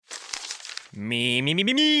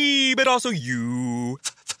Me, but also you.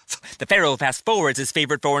 The Pharaoh fast forwards his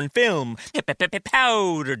favorite foreign film,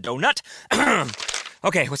 Powder Donut.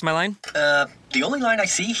 Okay, what's my line? The only line I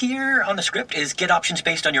see here on the script is get options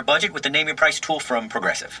based on your budget with the Name Your Price tool from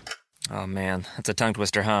Progressive. Oh man, that's a tongue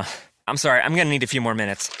twister, huh? I'm sorry, I'm gonna need a few more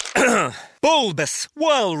minutes. Bulbous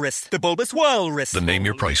Walrus, the Bulbous Walrus. The Name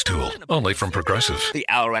Your Price tool, only from Progressive. The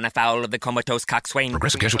owl ran afoul of the comatose coxswain.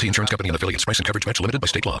 Progressive Casualty Insurance Company and affiliates. Price and coverage match limited by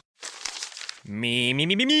state law.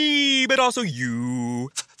 Me, but also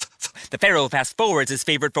you. The Pharaoh fast forwards his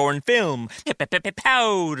favorite foreign film,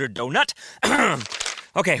 Powder Donut.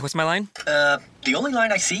 Okay, what's my line? The only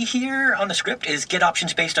line I see here on the script is get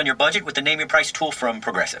options based on your budget with the Name Your Price tool from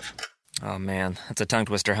Progressive. Oh man, that's a tongue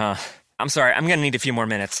twister, huh? I'm sorry, I'm gonna need a few more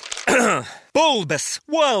minutes. Bulbous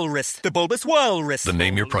Walrus, the Bulbous Walrus. The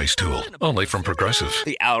Name Your Price tool, only from Progressive.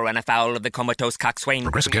 The owl ran afoul of the comatose coxswain.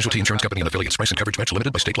 Progressive Casualty Insurance Company and affiliates. Price and coverage match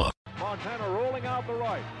limited by state law. Montana rolling out the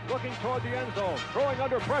right, looking toward the end zone, throwing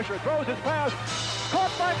under pressure, throws his pass,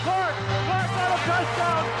 caught by Clark. Clark got a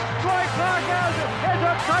touchdown. Dwight Clark has it. It's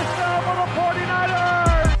a touchdown for the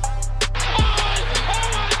 49ers.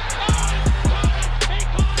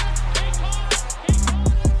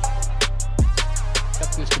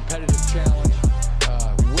 Accept this competitive challenge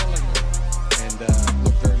willingly and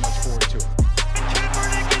look very much forward to it.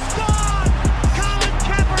 Kaepernick is gone! Colin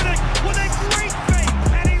Kaepernick with a great fake,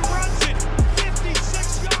 and he runs it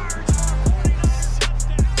 56 yards for a 49er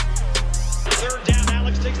touchdown. Third down,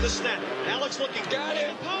 Alex takes the snap. Alex looking, got it,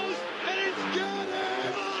 post, and it's got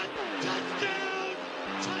it! Touchdown!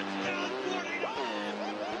 Touchdown 49!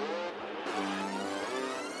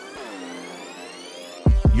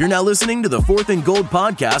 You're now listening to the Fourth and Gold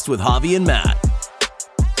podcast with Javi and Matt.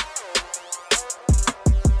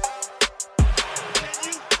 Can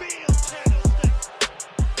you feel Candlestick?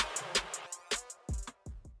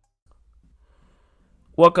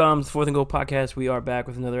 Welcome to the Fourth and Goal podcast. We are back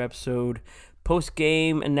with another episode.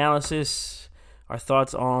 Post-game analysis, our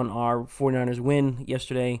thoughts on our 49ers win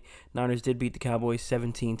yesterday. Niners did beat the Cowboys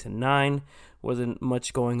 17-9. Wasn't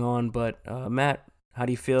much going on, but Matt, how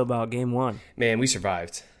do you feel about game one? Man, we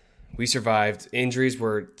survived. Injuries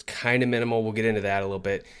were kind of minimal. We'll get into that a little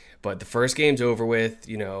bit. But the first game's over with,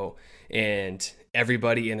 and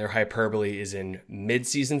everybody in their hyperbole is in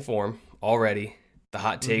mid-season form already. The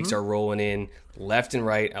hot takes are rolling in left and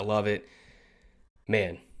right. I love it.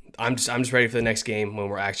 Man, I'm just ready for the next game when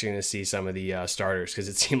we're actually going to see some of the starters, because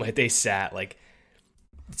it seemed like they sat like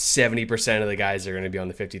 70% of the guys that are going to be on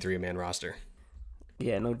the 53-man roster.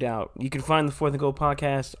 Yeah, no doubt. You can find the Fourth and Goal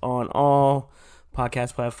podcast on all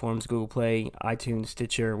podcast platforms: Google Play, iTunes,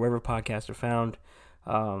 Stitcher, wherever podcasts are found.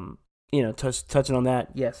 Touching on that,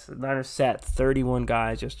 yes, the Niners sat 31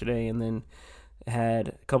 guys yesterday and then had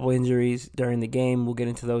a couple injuries during the game. We'll get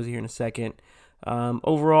into those here in a second.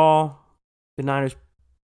 Overall, the Niners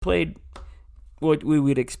played what we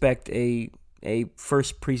would expect a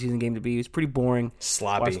first preseason game to be. It was pretty boring.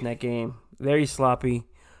 Sloppy. Watching that game. Very sloppy.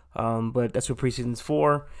 But that's what preseason's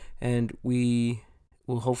for, and we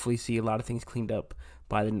will hopefully see a lot of things cleaned up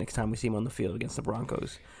by the next time we see them on the field against the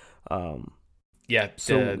Broncos. The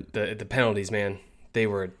penalties, man,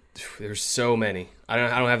 there's so many. I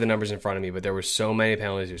don't have the numbers in front of me, but there were so many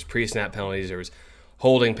penalties. There was pre-snap penalties, there was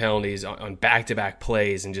holding penalties on back-to-back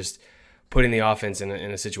plays, and just putting the offense in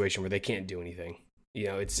a situation where they can't do anything.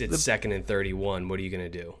 It's second and 31. What are you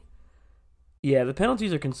going to do? Yeah, the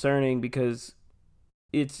penalties are concerning because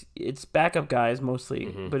it's backup guys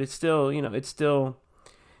mostly, but it's still an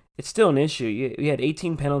issue. We had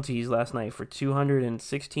 18 penalties last night for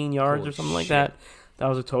 216 yards or something like that. That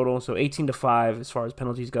was a total. So 18-5 as far as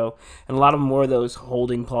penalties go, and a lot of them were those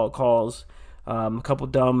holding calls. A couple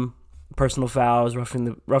dumb personal fouls, roughing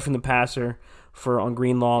the passer on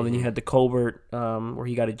Greenlaw. Then you had the Colbert where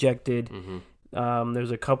he got ejected.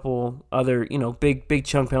 There's a couple other, big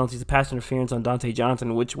chunk penalties. The pass interference on Dante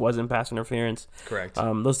Johnson, which wasn't pass interference. Correct.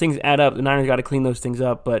 Those things add up. The Niners got to clean those things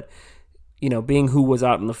up. But, being who was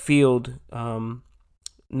out in the field, none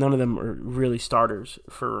of them are really starters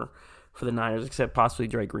for the Niners, except possibly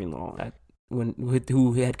Dre Greenlaw,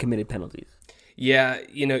 who had committed penalties. Yeah,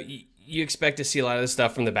 you expect to see a lot of this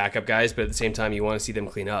stuff from the backup guys, but at the same time, you want to see them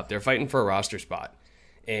clean up. They're fighting for a roster spot.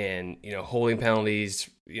 And, holding penalties,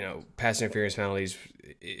 pass interference penalties,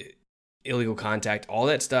 illegal contact, all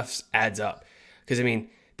that stuff adds up. Because, the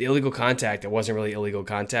illegal contact, it wasn't really illegal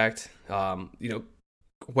contact,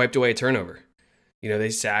 wiped away a turnover. They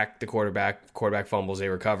sack the quarterback fumbles, they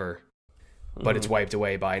recover, but it's wiped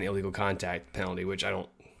away by an illegal contact penalty, which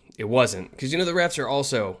it wasn't. Because, the refs are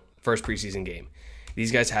also first preseason game.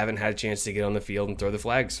 These guys haven't had a chance to get on the field and throw the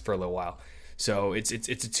flags for a little while. So it's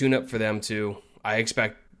a tune-up for them too. I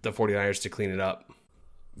expect the 49ers to clean it up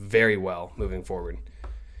very well moving forward.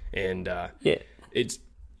 And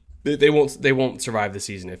they won't survive the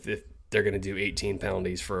season if they're going to do 18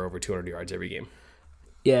 penalties for over 200 yards every game.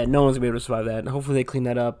 Yeah, no one's going to be able to survive that. Hopefully they clean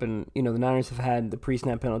that up. And, the Niners have had the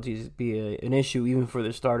pre-snap penalties be an issue even for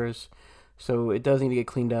their starters. So it does need to get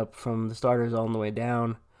cleaned up from the starters all the way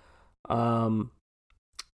down. Outside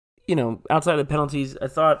of the penalties, I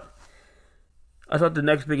thought the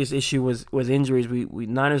next biggest issue was injuries. We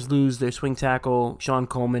Niners lose their swing tackle, Sean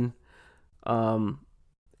Coleman. And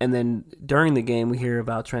then during the game, we hear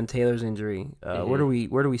about Trent Taylor's injury. Where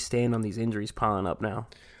do we stand on these injuries piling up now?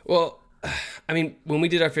 Well, I mean, when we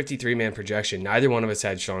did our 53-man projection, neither one of us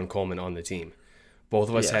had Sean Coleman on the team. Both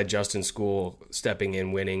of us had Justin School stepping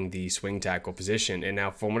in, winning the swing tackle position. And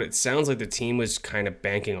now, from what it sounds like, the team was kind of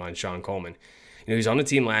banking on Sean Coleman. He was on the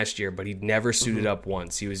team last year, but he never suited up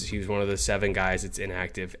once. He was one of the 7 guys that's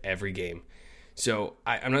inactive every game. So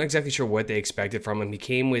I'm not exactly sure what they expected from him. He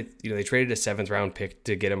came with, they traded a 7th-round pick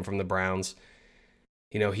to get him from the Browns.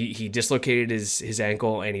 He dislocated his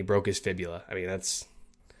ankle and he broke his fibula. I mean, it's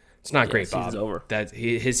not great, Bob. Season's over.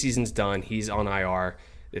 His season's done. He's on IR.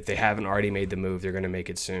 If they haven't already made the move, they're going to make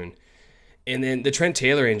it soon. And then the Trent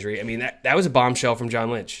Taylor injury, I mean, that was a bombshell from John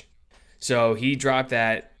Lynch. So he dropped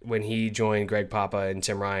that when he joined Greg Papa and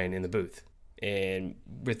Tim Ryan in the booth. And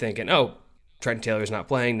we're thinking, Trent Taylor's not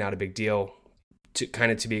playing, not a big deal,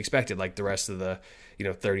 to be expected, like the rest of the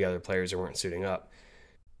 30 other players that weren't suiting up.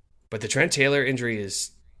 But the Trent Taylor injury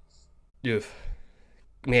is,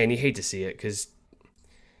 man, you hate to see it because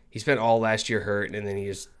he spent all last year hurt, and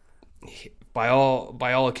then by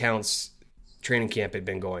all accounts, training camp had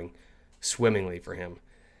been going swimmingly for him.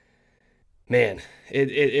 Man,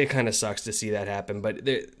 it kind of sucks to see that happen. But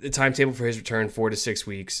the timetable for his return, 4 to 6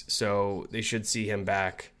 weeks, so they should see him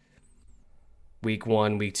back week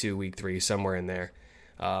 1, week 2, week 3, somewhere in there.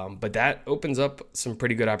 But that opens up some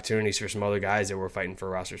pretty good opportunities for some other guys that were fighting for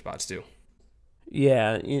roster spots too.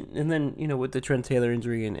 Yeah, and then, with the Trent Taylor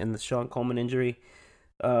injury and the Sean Coleman injury,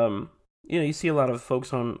 you see a lot of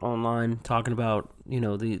folks online talking about,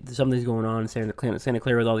 something's going on in Santa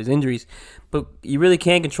Clara with all these injuries, but you really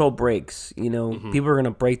can't control breaks. People are going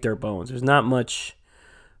to break their bones. There's not much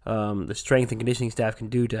the strength and conditioning staff can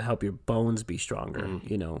do to help your bones be stronger.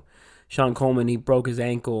 Sean Coleman, he broke his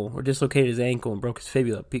ankle or dislocated his ankle and broke his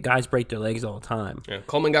fibula. Guys break their legs all the time. Yeah,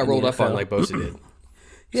 Coleman got rolled up on like Bosa did.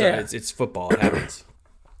 So it's football. It happens.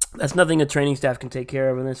 That's nothing a training staff can take care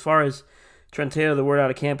of. And as far as Trent Taylor, the word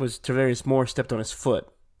out of camp was Travarius Moore stepped on his foot,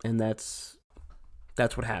 and that's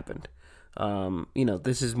what happened.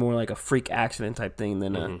 This is more like a freak accident type thing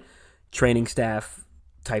than a training staff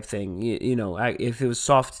type thing. If it was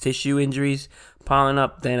soft tissue injuries piling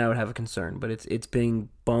up, then I would have a concern. But it's being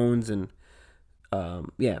bones and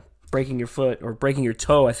breaking your foot or breaking your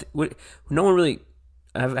toe. No one really.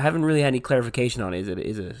 I haven't really had any clarification on it.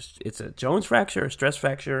 It's a Jones fracture, a stress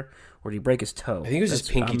fracture, or did he break his toe? I think it was his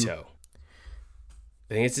pinky toe.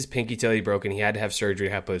 I think it's his pinky toe he broke, and he had to have surgery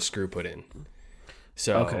to have a screw put in.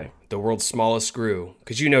 So the world's smallest screw,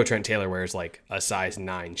 because Trent Taylor wears like a size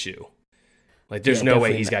 9 shoe. Like there's no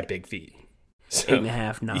way he's got big feet. So,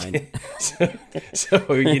 8.5, 9. so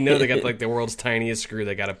they got like the world's tiniest screw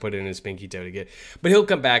they got to put in his pinky toe to get. But he'll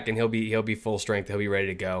come back and he'll be full strength. He'll be ready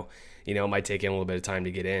to go. It might take him a little bit of time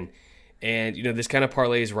to get in. And, this kind of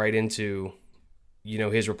parlays right into,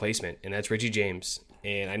 his replacement, and that's Richie James.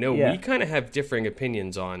 And I know we kind of have differing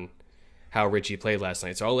opinions on how Richie played last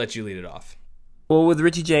night, so I'll let you lead it off. Well, with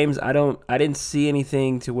Richie James, I didn't see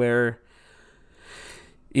anything to where,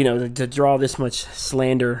 to draw this much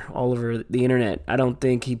slander all over the internet. I don't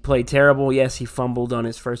think he played terrible. Yes, he fumbled on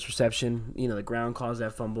his first reception. The ground caused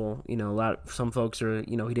that fumble. Some folks are,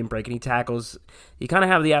 he didn't break any tackles. You kind of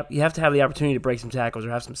have you have to have the opportunity to break some tackles or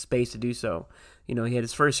have some space to do so. He had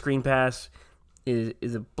his first screen pass.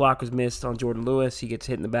 The block was missed on Jordan Lewis. He gets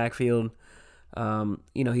hit in the backfield.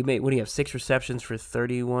 He made, what do you have, 6 receptions for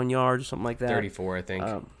 31 yards or something like that? 34, I think.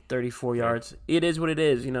 34 yards. It is what it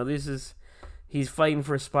is. He's fighting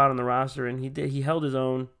for a spot on the roster, and he held his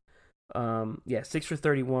own. 6 for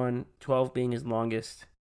 31, 12 being his longest,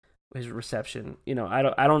 his reception. I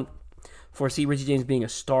don't foresee Richie James being a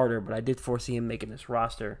starter, but I did foresee him making this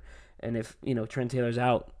roster. And if Trent Taylor's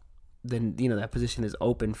out, then that position is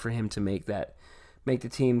open for him to make the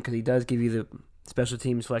team, because he does give you the special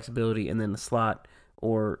teams flexibility and then the slot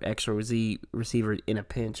or extra receiver in a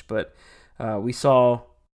pinch. But we saw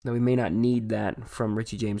that we may not need that from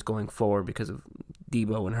Richie James going forward because of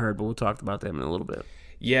Debo and Hurd, but we'll talk about them in a little bit.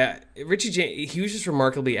 Yeah, Richie James, he was just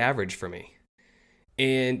remarkably average for me.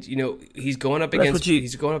 And he's going up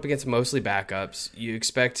against mostly backups. You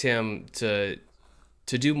expect him to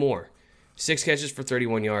do more. 6 catches for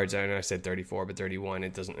 31 yards. I know I said 34, but 31.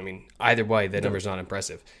 It doesn't. I mean, either way, that number's not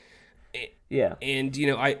impressive. Yeah. And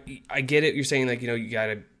I get it. You're saying you got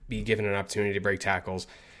to be given an opportunity to break tackles.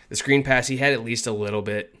 The screen pass, he had at least a little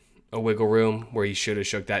bit of wiggle room where he should have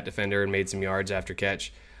shook that defender and made some yards after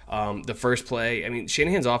catch. The first play, I mean,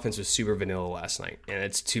 Shanahan's offense was super vanilla last night, and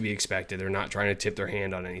it's to be expected. They're not trying to tip their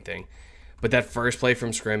hand on anything. But that first play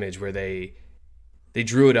from scrimmage where they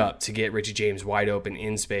drew it up to get Richie James wide open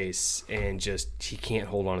in space, and he can't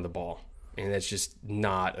hold on to the ball. And that's just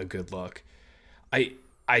not a good look.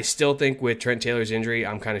 I still think with Trent Taylor's injury,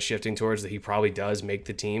 I'm kind of shifting towards that he probably does make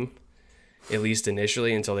the team, at least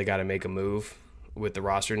initially, until they got to make a move with the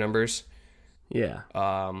roster numbers. Yeah.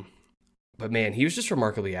 But man, he was just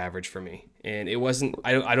remarkably average for me. And it wasn't,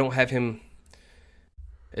 I don't have him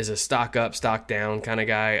as a stock up, stock down kind of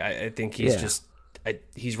guy. I think he's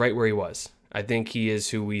he's right where he was. I think he is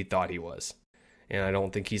who we thought he was. And I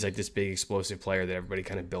don't think he's like this big explosive player that everybody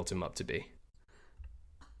kind of built him up to be.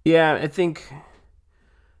 Yeah, I think,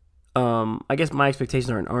 I guess my expectations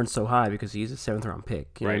aren't so high because he's a 7th round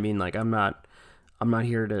pick. You know what I mean? Like, I'm not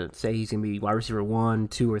here to say he's going to be wide receiver 1,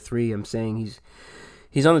 2, or 3. I'm saying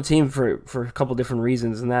he's on the team for a couple different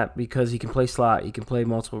reasons, and that because he can play slot, he can play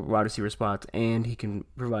multiple wide receiver spots, and he can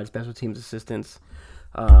provide special teams assistance.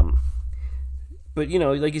 But,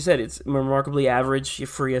 like you said, it's remarkably average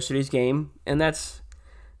for yesterday's game, and that's,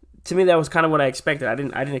 to me, that was kind of what I expected. I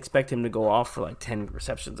didn't expect him to go off for like 10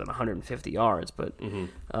 receptions and 150 yards, but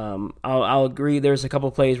I'll agree there's a couple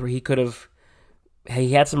of plays where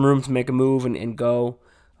he had some room to make a move and go.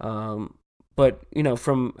 But,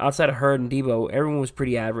 from outside of Hurd and Debo, everyone was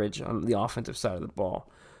pretty average on the offensive side of the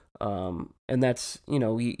ball. And that's,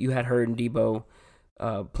 you had Hurd and Debo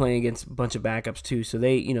playing against a bunch of backups too. So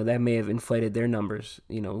they, that may have inflated their numbers.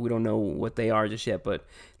 We don't know what they are just yet, but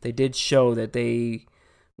they did show that they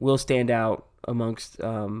will stand out amongst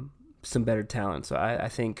some better talent. So I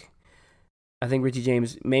think Richie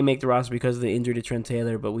James may make the roster because of the injury to Trent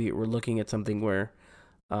Taylor, but we're looking at something where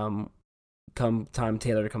come time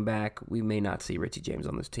Taylor to come back, we may not see Richie James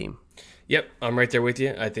on this team. Yep, I'm right there with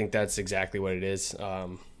you. I think that's exactly what it is.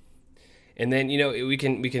 And then, we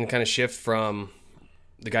can kind of shift from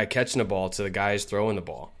the guy catching the ball to the guys throwing the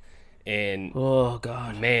ball. And oh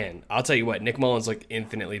god, man, I'll tell you what, Nick Mullins looked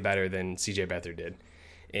infinitely better than CJ Beathard did.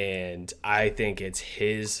 And I think it's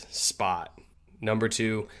his spot. Number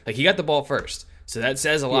 2, like he got the ball first. So that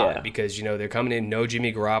says a lot because, they're coming in, no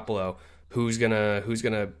Jimmy Garoppolo, who's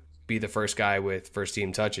gonna be the first guy with first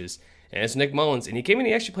team touches. And it's Nick Mullins, and he came in,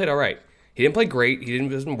 he actually played all right. He didn't play great, he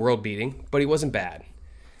wasn't world beating, but he wasn't bad.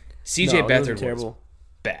 CJ Beathard was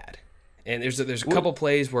bad. And there's a couple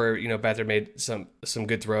plays where, Beathard made some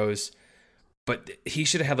good throws, but he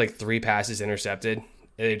should have had like 3 passes intercepted, and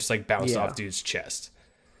they just like bounced off dude's chest.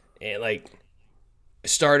 And like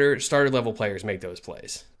starter level players make those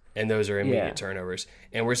plays, and those are immediate turnovers.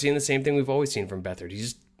 And we're seeing the same thing we've always seen from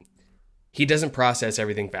Beathard. He doesn't process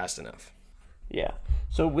everything fast enough. Yeah.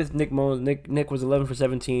 So with Nick Mullins, Nick was 11 for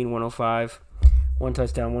 17, 105, 1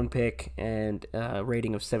 touchdown, 1 pick, and a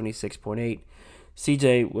rating of 76.8.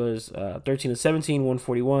 CJ was 13 of 17,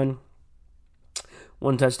 141,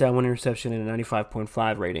 1 touchdown, 1 interception, and a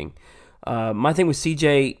 95.5 rating. My thing with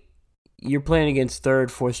CJ, you're playing against 3rd,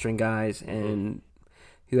 4th string guys, and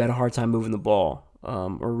who had a hard time moving the ball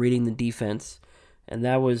or reading the defense. And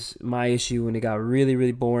that was my issue when it got really,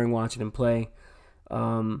 really boring watching him play.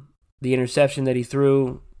 The interception that he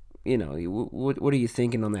threw, what are you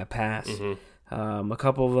thinking on that pass? A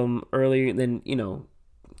couple of them early, then,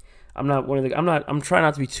 I'm trying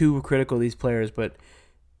not to be too critical of these players, but,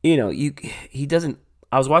 he doesn't.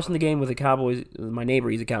 I was watching the game with the Cowboys. My neighbor,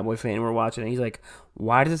 he's a Cowboy fan, and we're watching it. He's like,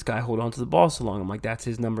 why does this guy hold on to the ball so long? I'm like, that's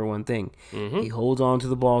his number one thing. He holds on to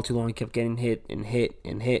the ball too long. He kept getting hit and hit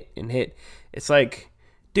and hit and hit. It's like,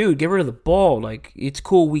 dude, get rid of the ball. Like, it's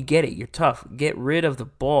cool. We get it. You're tough. Get rid of the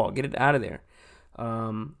ball. Get it out of there.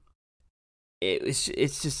 It's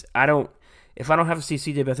just, if I don't have to see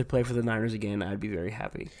CJ Beathard play for the Niners again, I'd be very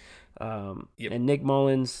happy. And Nick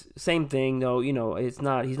Mullins, same thing, though. He's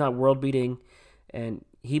not world beating. And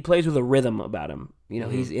he plays with a rhythm about him.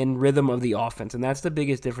 He's in rhythm of the offense. And that's the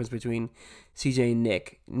biggest difference between CJ and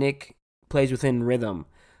Nick. Nick plays within rhythm.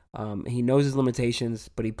 He knows his limitations,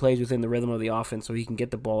 but he plays within the rhythm of the offense so he can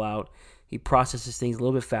get the ball out. He processes things a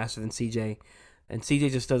little bit faster than CJ. And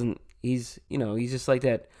CJ just doesn't, he's just like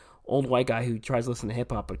that old white guy who tries to listen to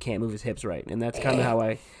hip-hop but can't move his hips right. And that's kind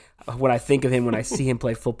of what I think of him when I see him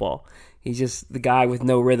play football. He's just the guy with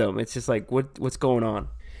no rhythm. It's just like, what's going on?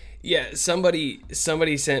 Yeah, somebody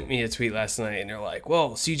sent me a tweet last night, and they're like,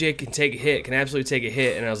 well, CJ can absolutely take a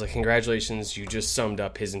hit. And I was like, congratulations, you just summed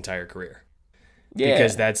up his entire career. Yeah.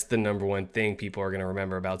 Because that's the number one thing people are going to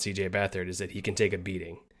remember about CJ Beathard is that he can take a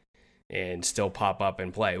beating and still pop up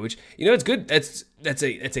and play, which, it's good. That's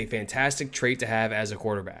a fantastic trait to have as a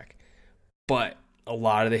quarterback. But a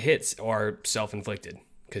lot of the hits are self-inflicted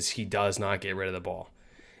because he does not get rid of the ball.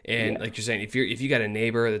 And like you're saying, if you got a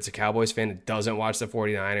neighbor that's a Cowboys fan that doesn't watch the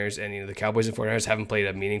 49ers, and the Cowboys and 49ers haven't played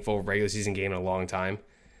a meaningful regular season game in a long time,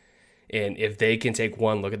 and if they can take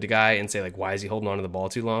one look at the guy and say, like, why is he holding on to the ball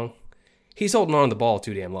too long? He's holding on to the ball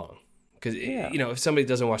too damn long. Because, if somebody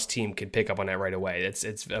doesn't watch the team, could pick up on that right away.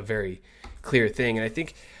 It's a very clear thing. And I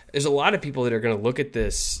think there's a lot of people that are going to look at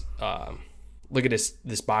this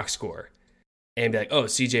box score and be like, oh,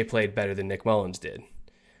 CJ played better than Nick Mullins did.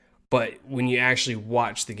 But when you actually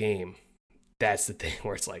watch the game, that's the thing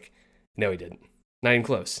where it's like, no, he didn't. Not even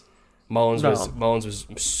close. Mullins was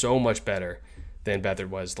so much better than Beathard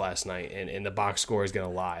was last night, and the box score is going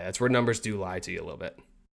to lie. That's where numbers do lie to you a little bit.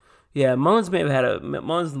 Yeah, Mullins may have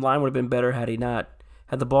Mullins' line would have been better had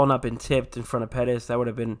the ball not been tipped in front of Pettis. That would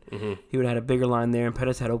have been he would have had a bigger line there, and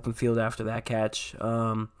Pettis had open field after that catch.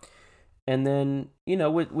 And then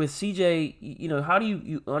with CJ, how do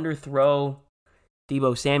you underthrow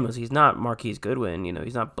Deebo Samuels? He's not Marquise Goodwin.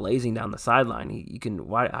 He's not blazing down the sideline.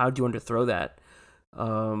 How'd you underthrow that?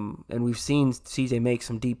 And we've seen CJ make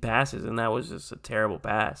some deep passes, and that was just a terrible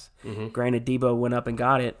pass. Granted, Deebo went up and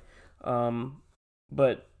got it,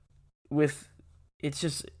 but it's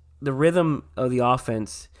just the rhythm of the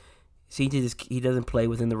offense. CJ he doesn't play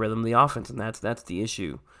within the rhythm of the offense, and that's the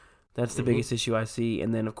issue. That's the biggest issue I see,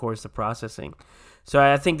 and then of course the processing. So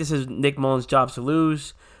I think this is Nick Mullins' job to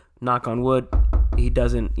lose. Knock on wood, he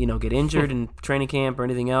doesn't get injured in training camp or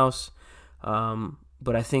anything else.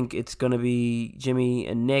 But I think it's going to be Jimmy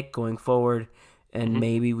and Nick going forward, and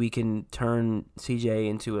maybe we can turn CJ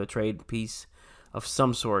into a trade piece of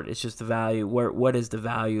some sort. It's just the value. What is the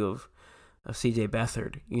value of CJ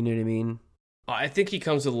Beathard? You know what I mean? I think he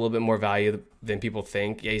comes with a little bit more value than people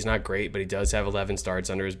think. Yeah, he's not great, but he does have 11 starts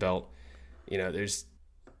under his belt.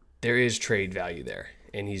 There is trade value there,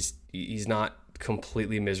 and he's not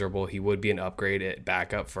completely miserable. He would be an upgrade at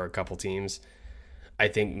backup for a couple teams. I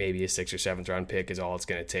think maybe a 6th or 7th round pick is all it's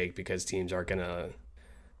going to take because teams aren't going to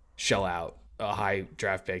shell out a high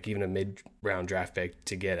draft pick, even a mid-round draft pick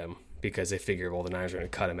to get him because they figure, well, the Niners are going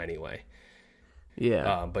to cut him anyway.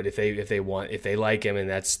 Yeah. But if they like him and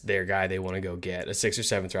that's their guy they want to go get, a 6th or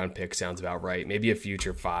 7th round pick sounds about right. Maybe a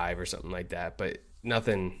future 5 or something like that, but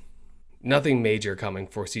nothing major coming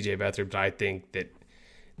for CJ Beathard. But I think that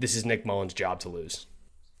this is Nick Mullins' job to lose.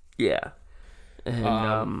 Yeah.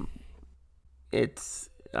 And it's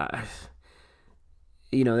that's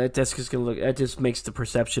just gonna that just makes the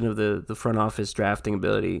perception of the front office drafting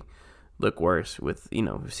ability look worse with if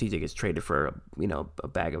CJ gets traded for a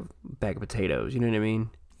bag of potatoes. You know what I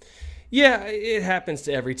mean? Yeah, it happens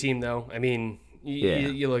to every team though. I mean,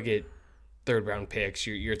 you look at 3rd round picks,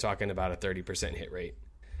 you're talking about a 30% hit rate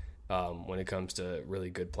when it comes to really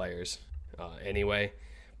good players. Anyway,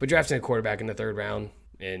 but drafting a quarterback in the 3rd round,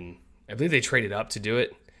 and I believe they traded up to do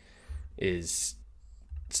it, it's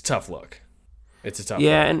a tough look. It's a tough look.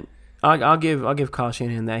 Yeah, and I'll give Kyle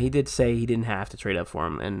Shanahan that. He did say he didn't have to trade up for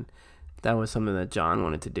him, and that was something that John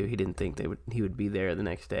wanted to do. He didn't think he would be there the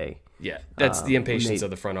next day. Yeah, that's the impatience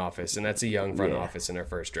of the front office, and that's a young front office in their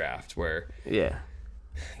first draft where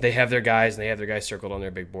they have their guys, and they have their guys circled on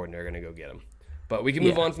their big board, and they're going to go get them. But we can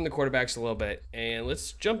move on from the quarterbacks a little bit, and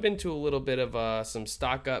let's jump into a little bit of some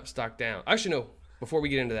stock up, stock down. Actually, no, before we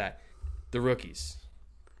get into that, the rookies.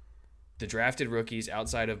 The drafted rookies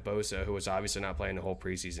outside of Bosa, who was obviously not playing the whole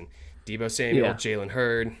preseason. Deebo Samuel, Jalen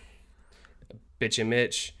Hurd, Bitch and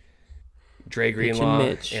Mitch, Dre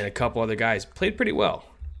Greenlaw, and a couple other guys played pretty well.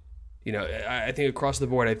 I think across the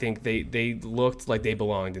board, I think they looked like they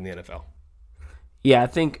belonged in the NFL. Yeah, I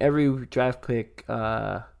think every draft pick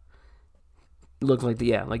looked like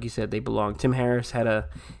like you said, they belonged. Tim Harris had a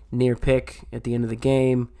near pick at the end of the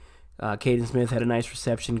game. Caden Smith had a nice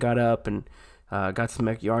reception, got up and got some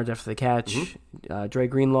yards after the catch. Dre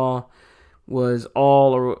Greenlaw was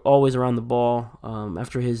always around the ball.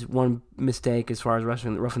 After his one mistake as far as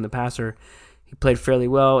roughing the passer, he played fairly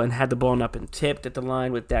well and had the ball not been tipped at the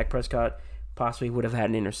line with Dak Prescott. Possibly would have had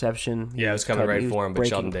an interception. It was coming right for him, but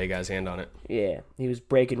Sheldon Day got his hand on it. Yeah, he was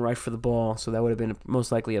breaking right for the ball, so that would have been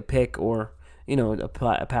most likely a pick or a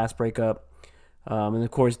pass breakup. And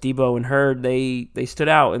of course, Deebo and Hurd, they stood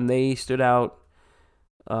out, and they stood out.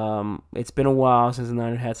 It's been a while since the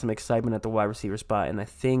Niners had some excitement at the wide receiver spot, and I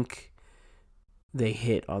think they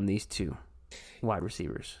hit on these two. wide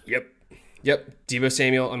receivers. Yep. Deebo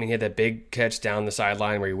Samuel, I mean, he had that big catch down the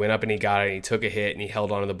sideline where he went up and he got it, and he took a hit, and he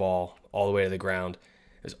held onto the ball all the way to the ground.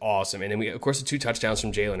 It was awesome. And then, of course, the 2 touchdowns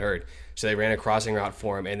from Jalen Hurd. So they ran a crossing route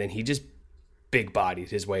for him, and then he just big-bodied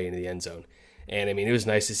his way into the end zone. And, I mean, it was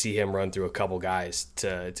nice to see him run through a couple guys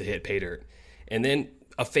to hit pay dirt. And then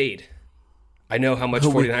a fade. I know how much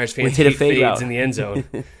 49ers fans hate fades in the end zone,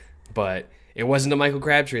 but it wasn't a Michael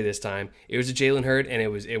Crabtree this time. It was a Jalen Hurd, and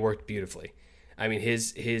it worked beautifully. I mean,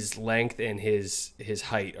 his length and his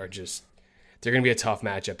height are just – they're going to be a tough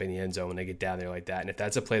matchup in the end zone when they get down there like that. And if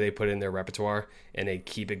that's a play they put in their repertoire and they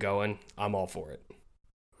keep it going, I'm all for it.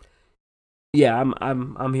 Yeah,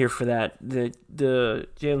 I'm here for that. The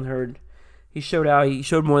Jalen Hurd, he showed out. He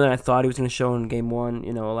showed more than I thought he was going to show in game 1.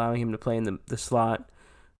 Allowing him to play in the slot,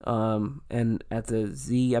 and at the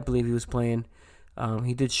Z, I believe he was playing.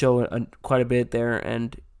 He did show quite a bit there,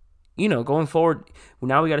 and going forward,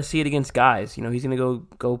 now we got to see it against guys. He's going to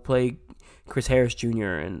go play Chris Harris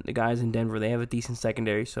Jr. and the guys in Denver. They have a decent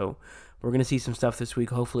secondary, so we're going to see some stuff this week.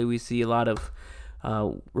 Hopefully, we see a lot of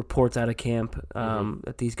reports out of camp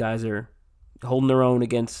that these guys are holding their own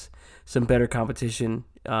against some better competition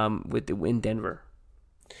in Denver.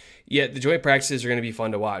 Yeah, the joint practices are going to be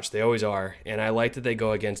fun to watch. They always are, and I like that they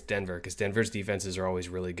go against Denver because Denver's defenses are always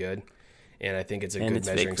really good, and I think it's a good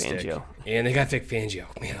measuring stick. And they got Vic Fangio.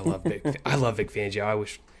 Man, I love Vic. I love Vic Fangio.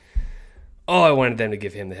 I wanted them to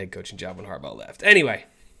give him the head coaching job when Harbaugh left. Anyway,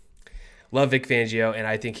 love Vic Fangio, and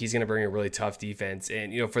I think he's going to bring a really tough defense.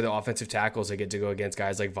 And for the offensive tackles, they get to go against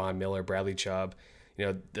guys like Von Miller, Bradley Chubb.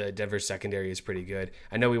 The Denver secondary is pretty good.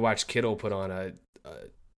 I know we watched Kittle put on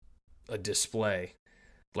a display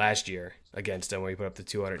last year against them when he put up the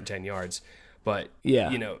 210 yards. But yeah,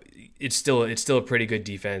 it's still a pretty good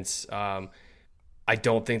defense. I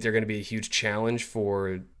don't think they're going to be a huge challenge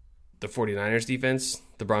for the 49ers defense.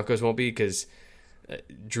 The Broncos won't be because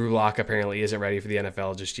Drew Lock apparently isn't ready for the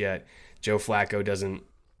NFL just yet. Joe Flacco doesn't.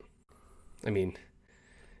 I mean,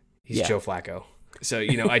 he's Joe Flacco. So,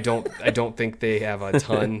 I don't think they have a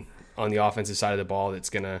ton on the offensive side of the ball that's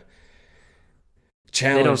going to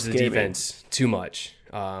challenge the defense too much.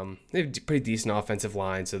 They have a pretty decent offensive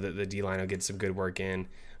line, so that the D-line will get some good work in.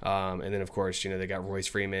 And then, of course, they got Royce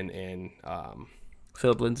Freeman and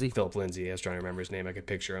Philip Lindsay. I was trying to remember his name. I could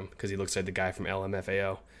picture him because he looks like the guy from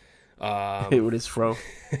LMFAO. With his fro.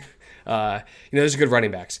 There's good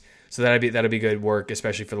running backs. So that'll be good work,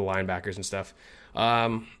 especially for the linebackers and stuff.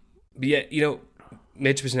 But yeah,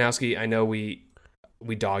 Mitch Wisnowski, I know we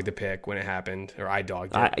dogged the pick when it happened, or I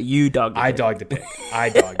dogged it. You dogged it. I dogged the pick. I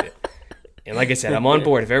dogged it. And like I said, I'm on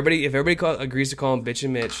board. If everybody agrees to call him Bitch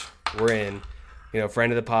and Mitch, we're in.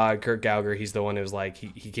 Friend of the pod, Kurt Gallagher, he's the one who was like,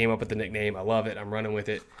 he came up with the nickname. I love it. I'm running with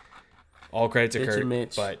it. All credit to Bitch Kurt, and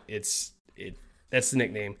Mitch. But that's the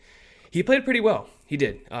nickname. He played pretty well. He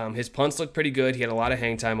did. His punts looked pretty good. He had a lot of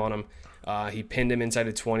hang time on him. He pinned him inside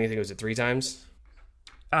of 20. I think it was 3 times.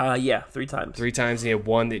 Yeah, 3 times. 3 times, and he had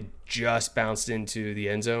one that just bounced into the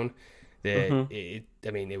end zone. That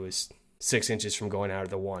it was 6 inches from going out of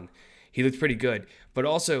the one. He looked pretty good, but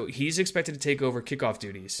also he's expected to take over kickoff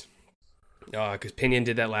duties because Pinion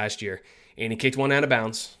did that last year, and he kicked one out of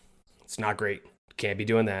bounds. It's not great. Can't be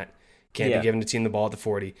doing that. Can't be giving the team the ball at the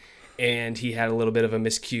 40. And he had a little bit of a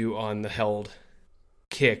miscue on the held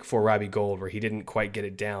kick for Robbie Gould where he didn't quite get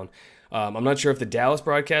it down. I'm not sure if the Dallas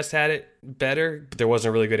broadcast had it better, but there wasn't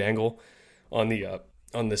a really good angle on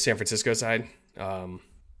the San Francisco side.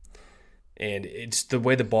 And it's the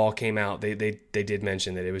way the ball came out. They did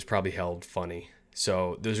mention that it was probably held funny.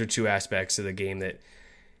 So those are 2 aspects of the game that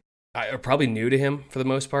are probably new to him for the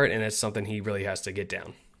most part, and it's something he really has to get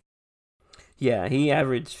down. Yeah, he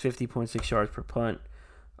averaged 50.6 yards per punt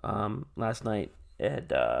last night,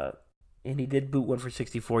 and he did boot one for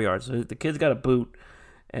 64 yards. So the kid's got a boot.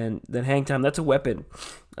 And then hang time, that's a weapon.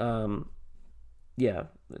 Yeah,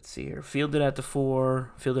 let's see here. Fielded at the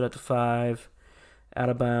 4, fielded at the 5, out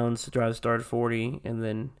of bounds, drive start 40, and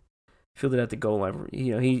then fielded at the goal line.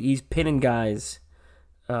 He's pinning guys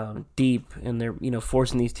deep, and they're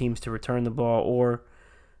forcing these teams to return the ball or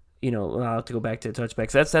allow it to go back to the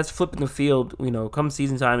touchbacks. That's flipping the field. Come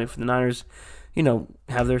season time, if the Niners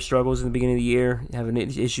have their struggles in the beginning of the year, have an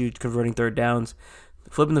issue converting third downs.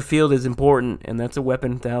 Flipping the field is important, and that's a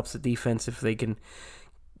weapon that helps the defense if they can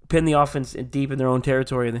pin the offense deep in their own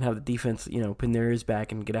territory and then have the defense, pin their ears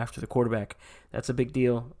back and get after the quarterback. That's a big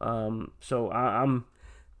deal. So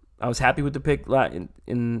I was happy with the pick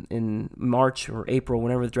in March or April,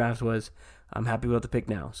 whenever the draft was. I'm happy with the pick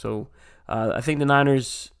now. So I think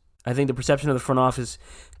the perception of the front office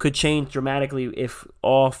could change dramatically if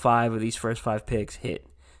all 5 of these first 5 picks hit.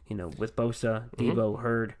 With Bosa, Debo,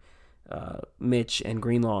 Hurd, Mitch and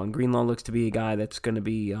Greenlaw. And Greenlaw looks to be a guy that's going to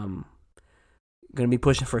be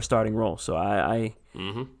pushing for a starting role. So I'm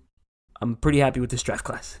pretty happy with this draft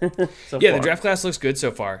class. So yeah, far. the draft class looks good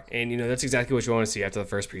so far, and that's exactly what you want to see after the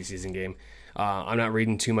first preseason game. I'm not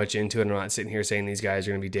reading too much into it. I'm not sitting here saying these guys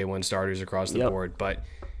are going to be day one starters across the board, but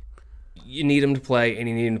you need them to play, and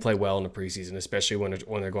you need them to play well in the preseason, especially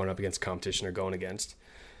when they're going up against competition they're going against.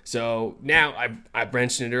 So now I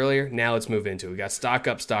mentioned it earlier. Now let's move into it. We got stock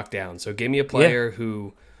up, stock down. So give me a player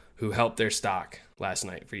who helped their stock last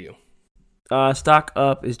night for you. Stock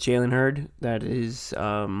up is Jalen Hurd. That is,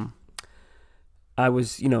 I've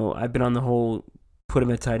been on the whole put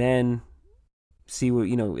him at tight end, see what,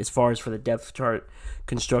 as far as for the depth chart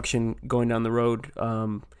construction going down the road.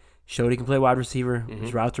 Showed he can play wide receiver.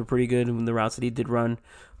 His routes were pretty good. And the routes that he did run,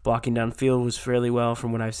 blocking downfield was fairly well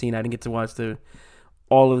from what I've seen. I didn't get to watch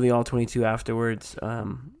all of the All-22 afterwards,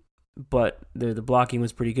 but the blocking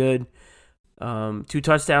was pretty good. 2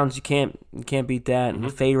 touchdowns, you can't beat that. And the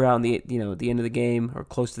fade route the end of the game or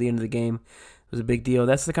close to the end of the game was a big deal.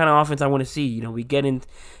 That's the kind of offense I want to see. We get in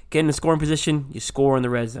the scoring position, you score in the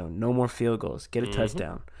red zone. No more field goals. Get a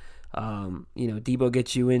touchdown. Debo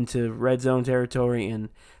gets you into red zone territory and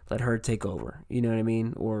let Hurd take over. You know what I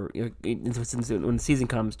mean? Or when the season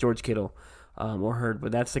comes, George Kittle or Hurd.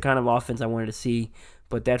 But that's the kind of offense I wanted to see.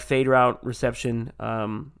 But that fade route reception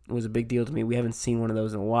was a big deal to me. We haven't seen one of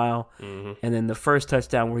those in a while. And then the first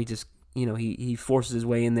touchdown where he just, he forces his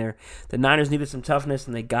way in there. The Niners needed some toughness,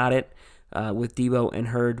 and they got it with Debo and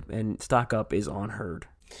Hurd, and stock up is on Hurd.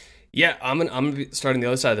 Yeah, I'm gonna be starting the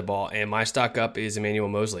other side of the ball, and my stock up is Emmanuel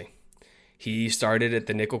Mosley. He started at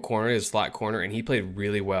the nickel corner, his slot corner, and he played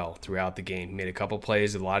really well throughout the game. He made a couple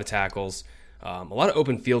plays, a lot of tackles, a lot of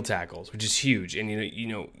open field tackles, which is huge. And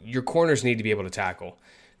your corners need to be able to tackle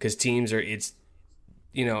because teams are. It's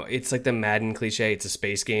like the Madden cliche. It's a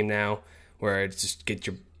space game now, where it's just get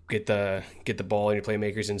the ball and your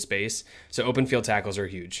playmakers in space. So open field tackles are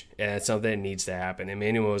huge, and it's something that needs to happen.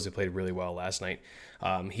 Emmanuel Mosley played really well last night.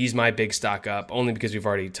 He's my big stock up, only because we've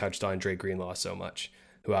already touched on Drake Greenlaw so much,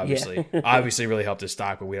 who obviously really helped his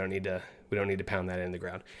stock, but we don't need to pound that in the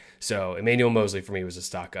ground. So Emmanuel Mosley for me was a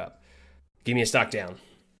stock up. Give me a stock down.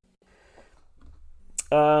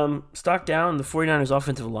 Stock down, the 49ers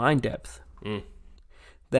offensive line depth.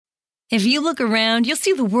 If you look around, you'll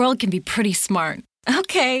see the world can be pretty smart.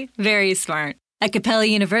 Okay, very smart. At Capella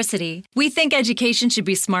University, we think education should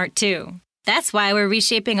be smart too. That's why we're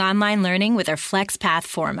reshaping online learning with our FlexPath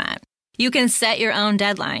format. You can set your own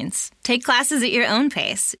deadlines, take classes at your own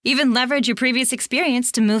pace, even leverage your previous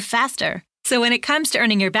experience to move faster. So when it comes to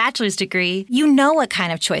earning your bachelor's degree, you know what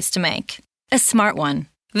kind of choice to make. A smart one.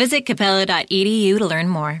 Visit capella.edu to learn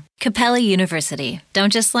more. Capella University.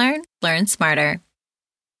 Don't just learn smarter.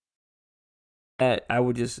 I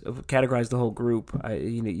would just categorize the whole group.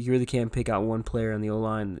 You really can't pick out one player on the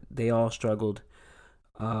O-line. They all struggled,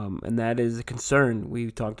 and that is a concern. We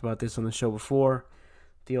talked about this on the show before.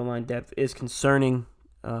 The O-line depth is concerning.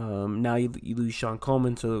 Now you lose Sean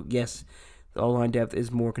Coleman, so yes, the O-line depth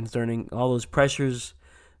is more concerning. All those pressures,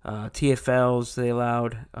 TFLs they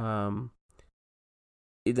allowed,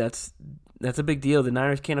 that's a big deal. The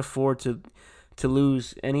Niners can't afford to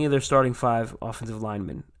lose any of their starting 5 offensive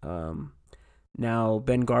linemen. Now,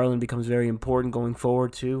 Ben Garland becomes very important going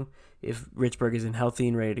forward, too, if Richburg isn't healthy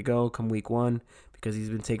and ready to go come week 1, because he's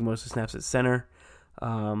been taking most of the snaps at center.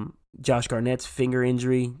 Josh Garnett's finger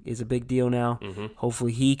injury is a big deal now.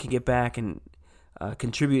 Hopefully he can get back and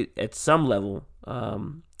contribute at some level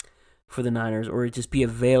for the Niners, or just be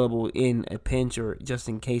available in a pinch, or just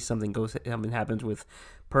in case something happens with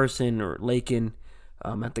Person or Lakin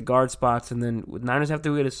at the guard spots. And then the Niners have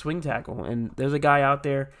to get a swing tackle. And there's a guy out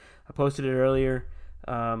there. I posted it earlier.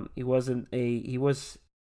 He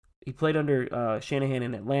played under Shanahan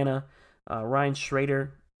in Atlanta. Ryan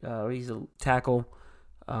Schrader, he's a tackle.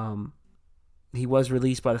 He was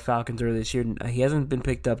released by the Falcons earlier this year. He hasn't been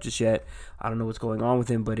picked up just yet. I don't know what's going on with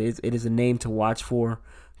him, but it is a name to watch for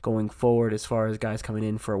going forward as far as guys coming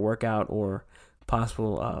in for a workout or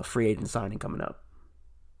possible free agent signing coming up.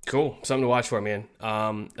 Cool. Something to watch for, man.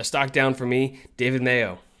 A stock down for me, David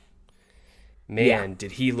Mayo. Man,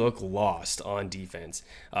 did he look lost on defense.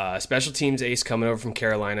 Special teams ace coming over from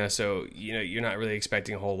Carolina, so you're not really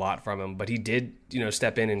expecting a whole lot from him, but he did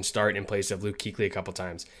step in and start in place of Luke Kuechly a couple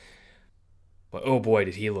times. But oh boy,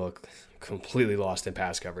 did he look completely lost in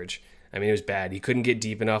pass coverage. I mean, it was bad. He couldn't get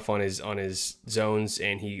deep enough on his zones,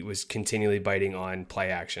 and he was continually biting on play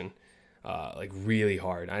action, really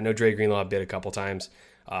hard. I know Dre Greenlaw bit a couple times,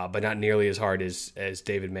 but not nearly as hard as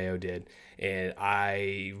David Mayo did. And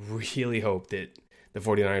I really hope that the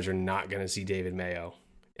 49ers are not going to see David Mayo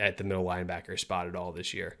at the middle linebacker spot at all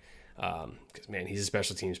this year. Because, man, he's a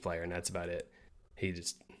special teams player, and that's about it. He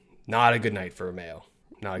just not a good night for Mayo.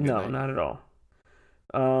 Not a good night. No, not at all.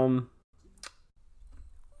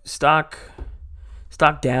 Stock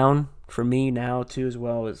down for me now, too, as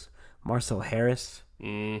well, as Marcel Harris.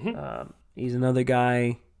 Mm-hmm. He's another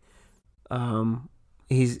guy.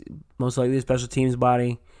 He's most likely a special teams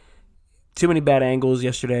body. Too many bad angles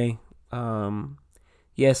yesterday.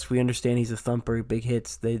 Yes, we understand he's a thumper. Big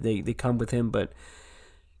hits, they come with him, but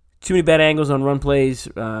too many bad angles on run plays.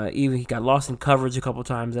 Even he got lost in coverage a couple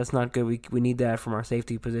times. That's not good. We need that from our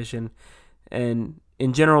safety position. And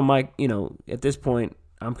in general, Mike, at this point,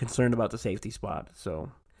 I'm concerned about the safety spot.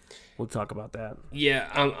 So we'll talk about that. Yeah,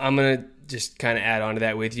 I'm gonna just kind of add on to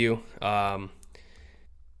that with you.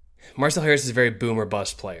 Marcel Harris is a very boom or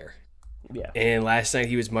bust player. Yeah. And last night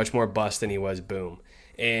he was much more bust than he was boom.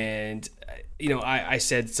 And, I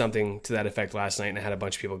said something to that effect last night, and I had a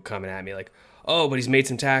bunch of people coming at me like, oh, but he's made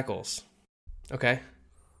some tackles. Okay.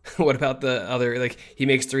 What about the other, he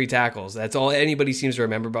makes 3 tackles. That's all anybody seems to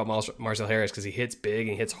remember about Marcel Harris, because he hits big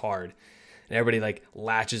and hits hard. And everybody,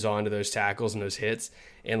 latches on to those tackles and those hits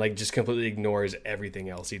and, just completely ignores everything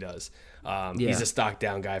else he does. He's a stock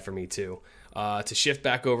down guy for me, too. To shift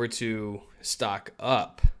back over to stock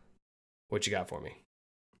up, what you got for me?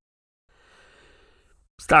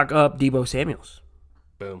 Stock up, Deebo Samuels.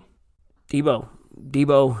 Boom.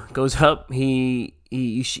 Deebo goes up. He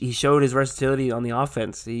showed his versatility on the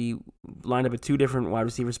offense. He lined up at 2 different wide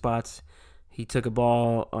receiver spots. He took a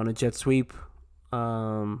ball on a jet sweep. It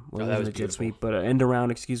wasn't a jet sweep, but an end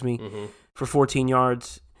around, for 14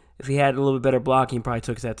 yards. If he had a little bit better blocking, he probably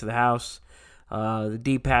took that to the house. The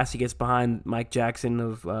deep pass, he gets behind Mike Jackson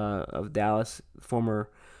of Dallas,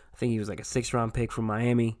 former, I think he was like a 6th-round pick from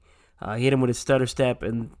Miami. He hit him with his stutter step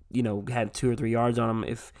and, had 2 or 3 yards on him.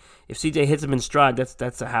 If CJ hits him in stride,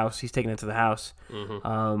 that's a house. He's taking it to the house.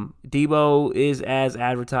 Deebo is as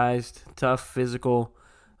advertised, tough, physical,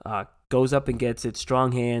 goes up and gets it,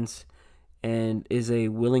 strong hands, and is a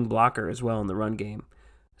willing blocker as well in the run game.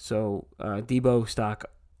 So Deebo stock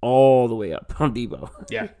all the way up on Deebo.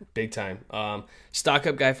 Yeah, big time. Stock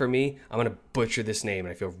up guy for me, I'm going to butcher this name,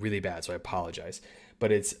 and I feel really bad, so I apologize.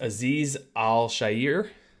 But it's Azeez Al-Shaair.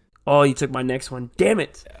 Oh, you took my next one. Damn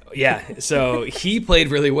it. Yeah, so he played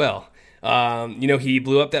really well. He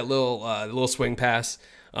blew up that little swing pass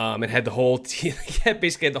and had the whole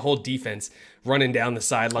basically had the whole defense running down the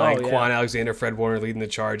sideline. Oh, yeah. Quan Alexander, Fred Warner leading the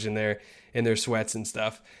charge in their sweats and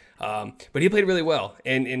stuff. But he played really well.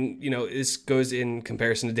 And this goes in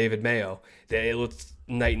comparison to David Mayo. That it looked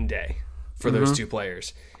night and day for those 2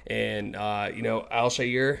 players. And,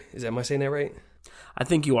 Al-Shaair, am I saying that right? I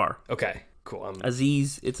think you are. Okay, cool.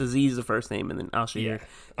 Azeez, it's Azeez the first name, and then Al-Shaair. Yeah.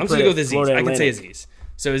 I'm just going to go with Azeez. I can say Azeez.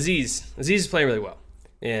 So Azeez is playing really well.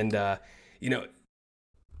 And,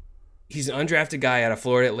 he's an undrafted guy out of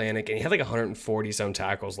Florida Atlantic, and he had 140-some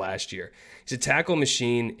tackles last year. He's a tackle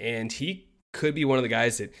machine, and he could be one of the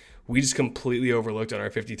guys that we just completely overlooked on our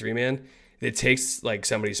 53-man that takes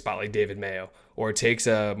somebody's spot like David Mayo, or takes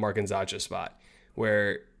a Mark Nzacha spot,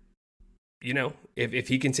 where, if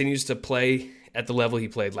he continues to play at the level he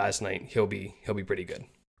played last night, he'll be pretty good.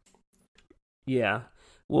 Yeah.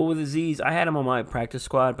 Well, with Azeez, I had him on my practice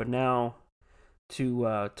squad, but now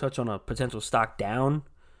to touch on a potential stock down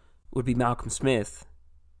would be Malcolm Smith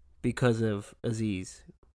because of Azeez.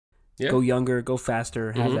 Yeah. Go younger, go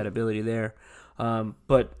faster, have that ability there.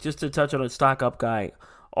 But just to touch on a stock up guy,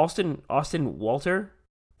 Austin Walter,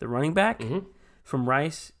 the running back from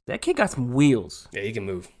Rice, that kid got some wheels. Yeah, he can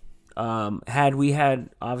move. Had we had,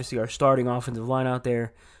 obviously, our starting offensive line out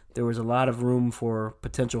there, there was a lot of room for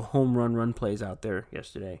potential home run plays out there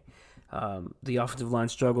yesterday. The offensive line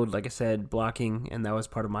struggled, like I said, blocking, and that was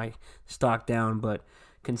part of my stock down. But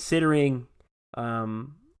considering the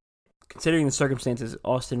circumstances,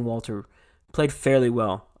 Austin Walter played fairly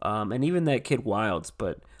well. And even that kid Wilds,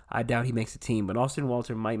 but I doubt he makes the team. But Austin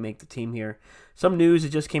Walter might make the team here. Some news that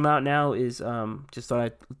just came out now is, just thought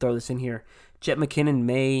I'd throw this in here, Jet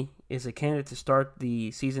McKinnon is a candidate to start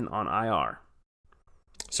the season on IR.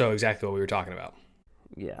 So exactly what we were talking about.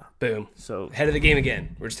 Yeah. Boom. So ahead of the game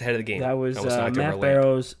again. We're just ahead of the game. That was Matt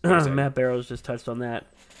Barrows. Matt Barrows just touched on that.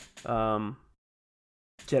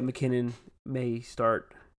 Jet McKinnon may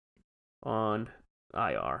start on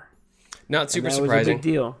IR. Not super surprising. Was a big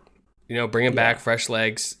deal. Bring him back, fresh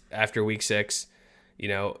legs after week 6.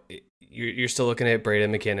 You're still looking at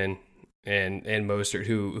Braden McKinnon and Mostert,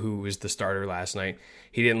 who was the starter last night.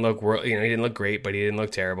 He didn't look he didn't look great, but he didn't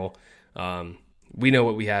look terrible. We know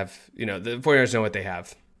what we have. The 49ers know what they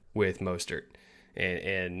have with Mostert.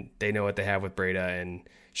 and they know what they have with Breida, and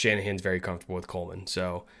Shanahan's very comfortable with Coleman.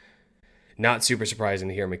 So not super surprising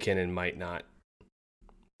to hear McKinnon might not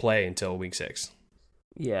play until week 6.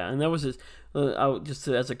 Yeah, and that was his. Just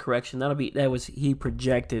as a correction, he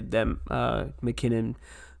projected that McKinnon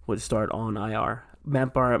would start on IR.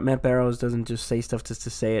 Matt Barrows doesn't just say stuff just to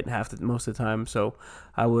say it most of the time. So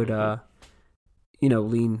I would,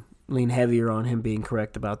 lean heavier on him being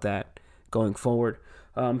correct about that going forward.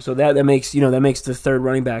 So that makes the third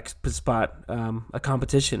running back spot a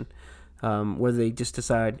competition, where they just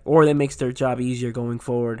decide, or that makes their job easier going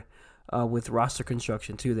forward. With roster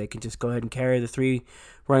construction too, they can just go ahead and carry the 3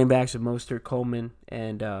 running backs of Mostert, Coleman,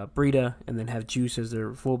 and Breida, and then have Juice as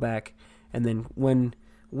their fullback. And then when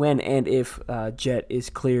and if Jet is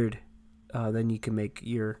cleared, then you can make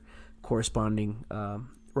your corresponding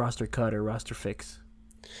roster cut or roster fix.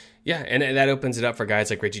 Yeah, and that opens it up for guys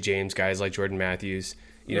like Richie James, guys like Jordan Matthews.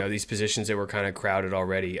 You know, these positions that were kind of crowded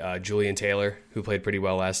already. Julian Taylor, who played pretty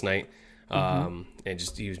well last night, and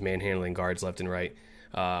he was manhandling guards left and right.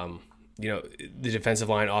 The defensive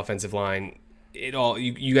line, offensive line, you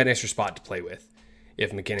got an extra spot to play with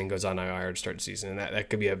if McKinnon goes on IR to start the season, and that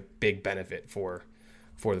could be a big benefit for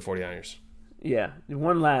the 49ers. Yeah.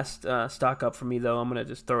 One last stock up for me, though, I'm going to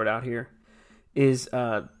just throw it out here, is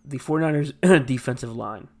the 49ers defensive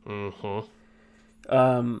line.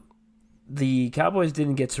 The Cowboys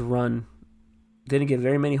didn't get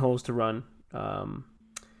very many holes to run.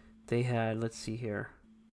 They had, let's see here,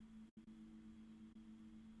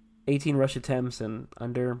 18 rush attempts and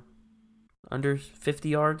under 50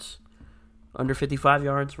 yards, under 55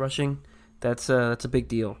 yards rushing. That's a big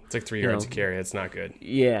deal. It's like 3 yards a carry. That's not good.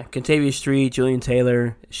 Yeah, Contavious Street, Julian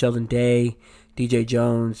Taylor, Sheldon Day, DJ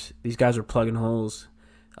Jones. These guys are plugging holes,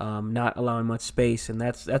 not allowing much space, and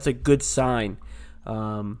that's a good sign,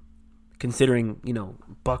 considering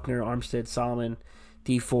Buckner, Armstead, Solomon,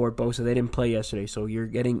 D Ford, Bosa. They didn't play yesterday, so you're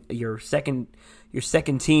getting your second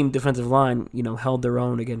team defensive line, held their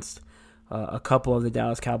own against a couple of the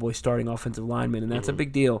Dallas Cowboys starting offensive linemen, and that's a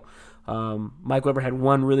big deal. Mike Weber had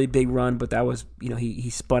one really big run, but that was, he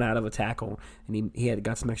spun out of a tackle, and he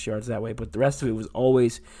got some extra yards that way. But the rest of it was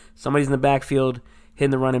always somebody's in the backfield hitting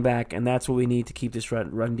the running back, and that's what we need to keep this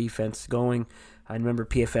run defense going. I remember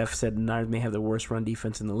PFF said the Niners may have the worst run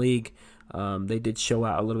defense in the league. They did show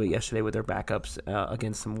out a little bit yesterday with their backups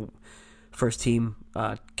against some first-team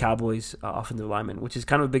Cowboys offensive linemen, which is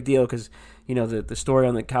kind of a big deal because, the story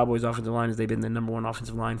on the Cowboys offensive line is they've been the number one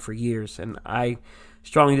offensive line for years, and I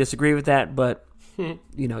strongly disagree with that, but,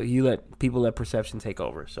 you let perception take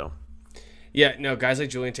over, so. Yeah, no, guys like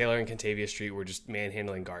Julian Taylor and Contavious Street were just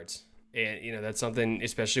manhandling guards. And, that's something,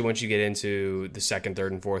 especially once you get into the second,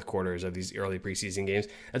 third, and fourth quarters of these early preseason games,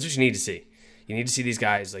 that's what you need to see. You need to see these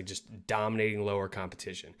guys just dominating lower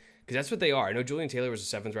competition because that's what they are. I know Julian Taylor was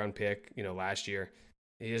a 7th-round pick, last year.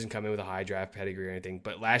 He doesn't come in with a high draft pedigree or anything,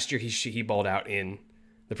 but last year he balled out in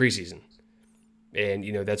the preseason. And,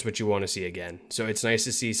 that's what you want to see again. So it's nice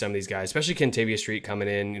to see some of these guys, especially Contavious Street coming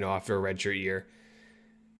in, after a redshirt year.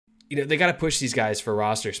 They got to push these guys for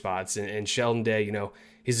roster spots. And Sheldon Day,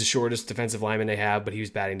 he's the shortest defensive lineman they have, but he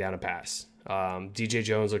was batting down a pass. DJ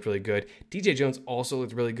Jones looked really good. DJ Jones also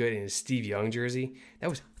looked really good in his Steve Young jersey. That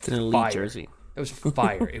was an elite fire. Jersey. That was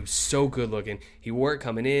fire. It was so good looking. He wore it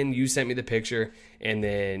coming in. You sent me the picture, and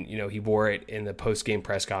then he wore it in the post game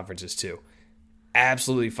press conferences too.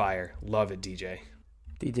 Absolutely fire. Love it, DJ.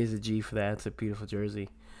 DJ's a G for that. It's a beautiful jersey.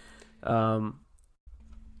 And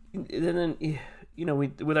then we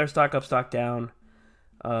with our stock up, stock down,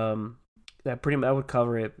 that would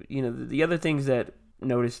cover it. The other things that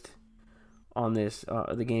noticed on this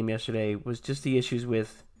the game yesterday was just the issues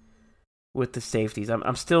with the safeties.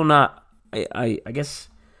 I'm still not. I guess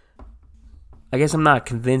I'm not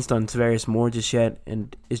convinced on Tavarius Moore just yet.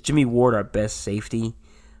 And is Jimmy Ward our best safety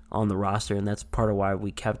on the roster? And that's part of why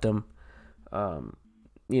we kept him.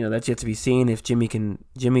 That's yet to be seen. If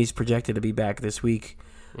Jimmy's projected to be back this week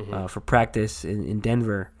for practice in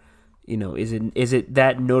Denver. Is it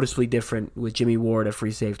that noticeably different with Jimmy Ward at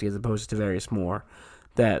free safety as opposed to Tavarius Moore?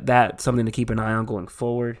 That's something to keep an eye on going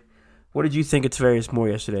forward. What did you think of Tavarius Moore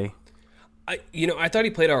yesterday? I thought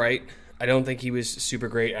he played all right. I don't think he was super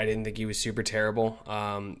great. I didn't think he was super terrible.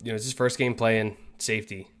 It's his first game playing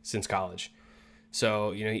safety since college.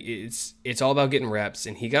 So, it's all about getting reps,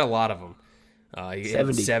 and he got a lot of them. He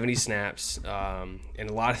had 70 snaps, and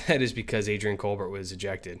a lot of that is because Adrian Colbert was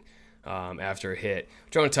ejected after a hit,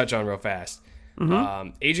 which I want to touch on real fast.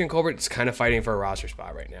 Adrian Colbert's kind of fighting for a roster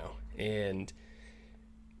spot right now, and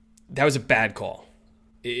that was a bad call.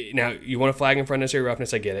 Now, you want to flag him for unnecessary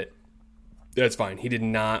roughness, I get it. That's fine. He did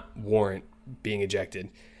not warrant being ejected.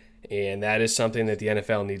 And that is something that the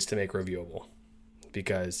NFL needs to make reviewable,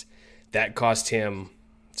 because that cost him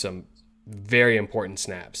some very important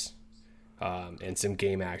snaps and some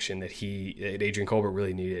game action that Adrian Colbert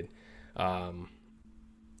really needed. And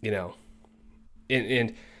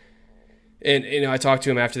I talked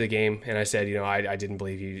to him after the game, and I said, I didn't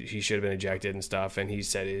believe he should have been ejected and stuff, and he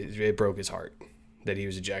said it broke his heart that he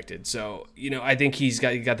was ejected. So, I think he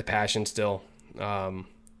got the passion still.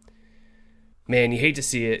 Man, you hate to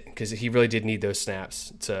see it, because he really did need those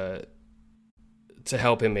snaps to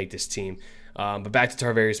help him make this team. But back to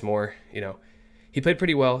Tarvarius Moore, he played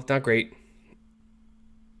pretty well, not great.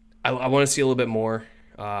 I want to see a little bit more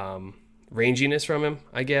ranginess from him,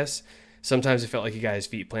 I guess. Sometimes it felt like he got his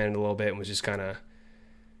feet planted a little bit and was just kind of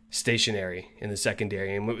stationary in the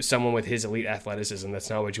secondary. And with someone with his elite athleticism,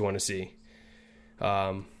 that's not what you want to see.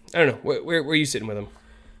 I don't know. Where are you sitting with him?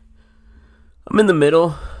 I'm in the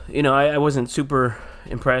middle. I wasn't super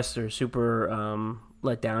impressed or super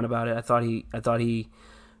let down about it. I thought he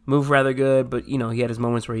moved rather good, but he had his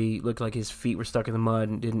moments where he looked like his feet were stuck in the mud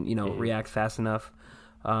and didn't react fast enough.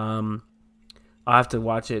 I'll have to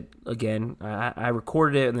watch it again. I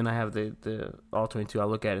recorded it, and then I have the all 22. I'll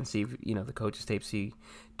look at it and see if, the coach's tape, see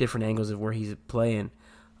different angles of where he's playing.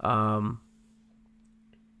 But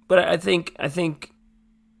I think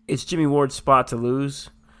it's Jimmy Ward's spot to lose,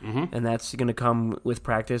 and that's going to come with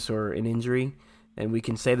practice or an injury. And we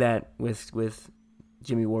can say that with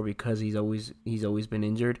Jimmy Ward because he's always been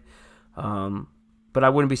injured. But I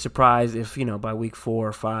wouldn't be surprised if by week 4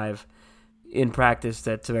 or 5 in practice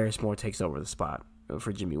that Tarvarius Moore takes over the spot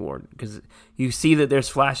for Jimmy Ward, because you see that there's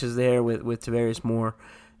flashes there with Tarvarius Moore,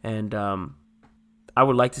 and I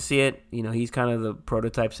would like to see it. He's kind of the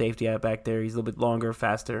prototype safety out back there. He's a little bit longer,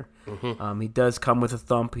 faster. He does come with a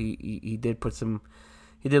thump. He did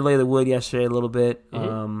lay the wood yesterday a little bit.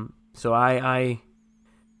 So I'm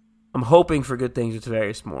hoping for good things with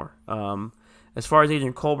Tarvarius Moore. As far as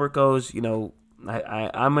Adrian Colbert goes, I'm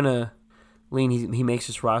gonna lean. He makes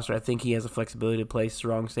this roster. I think he has the flexibility to play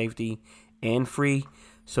strong safety and free.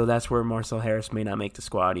 So that's where Marcel Harris may not make the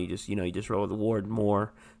squad. You just roll with Ward,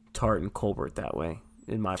 Moore, Tart, and Colbert that way,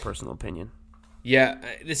 in my personal opinion. Yeah,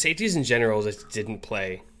 the safeties in general just didn't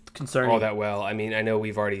play concerning all that well. I mean, I know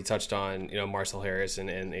we've already touched on Marcel Harris and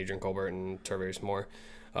Adrian Colbert and Tarvarius Moore,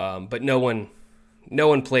 but no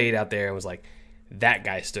one played out there and was like, that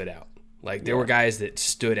guy stood out. Like, there were guys that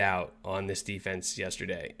stood out on this defense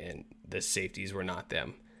yesterday, and the safeties were not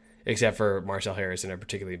them, except for Marcel Harris in a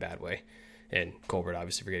particularly bad way, and Colbert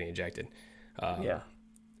obviously for getting ejected.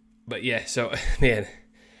 But yeah, so man,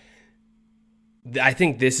 I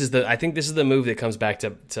think this is the move that comes back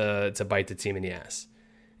to bite the team in the ass,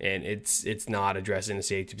 and it's not addressing the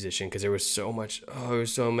safety position, because there was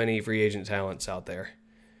so many free agent talents out there.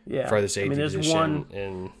 Yeah, for the safety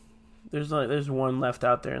position. There's one left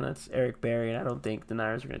out there, and that's Eric Berry, and I don't think the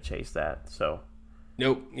Niners are going to chase that. So,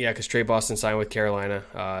 nope. Yeah, because Trey Boston signed with Carolina.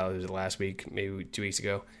 It was last week, maybe 2 weeks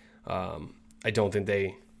ago. I don't think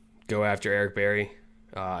they go after Eric Berry.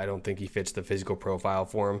 I don't think he fits the physical profile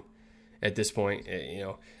for him at this point.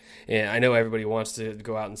 And I know everybody wants to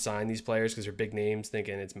go out and sign these players because they're big names,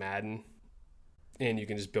 thinking it's Madden, and you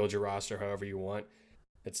can just build your roster however you want.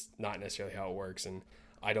 It's not necessarily how it works, and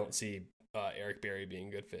I don't see Eric Berry being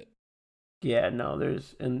a good fit. Yeah, no,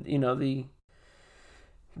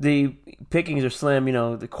 the pickings are slim.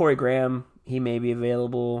 The Corey Graham, he may be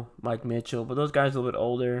available, Mike Mitchell, but those guys are a little bit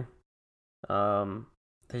older.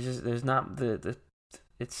 There's not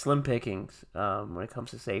it's slim pickings when it comes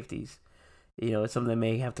to safeties. It's something that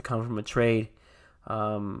may have to come from a trade.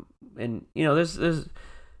 And there's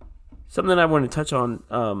something I want to touch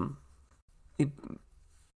on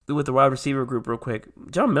with the wide receiver group real quick.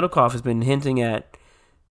 John Middlecoff has been hinting at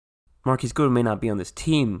Marquise Goodwin may not be on this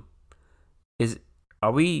team.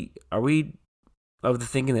 Are we of the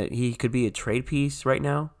thinking that he could be a trade piece right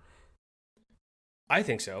now? I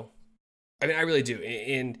think so. I mean, I really do.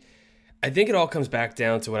 And I think it all comes back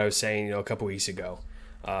down to what I was saying, a couple weeks ago.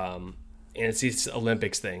 And it's this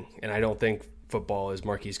Olympics thing. And I don't think football is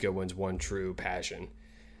Marquise Goodwin's one true passion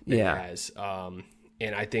that he has.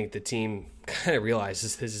 And I think the team kind of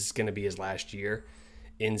realizes this is going to be his last year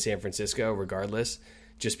in San Francisco regardless,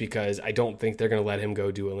 just because I don't think they're going to let him go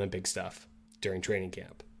do Olympic stuff during training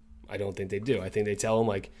camp. I don't think they do. I think they tell him,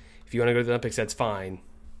 like, if you want to go to the Olympics, that's fine.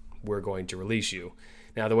 We're going to release you.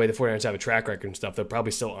 Now, the way the 49ers have a track record and stuff, they'll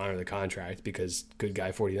probably still honor the contract because good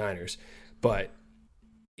guy 49ers. But,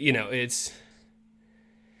 it's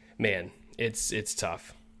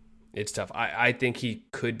tough. It's tough. I think he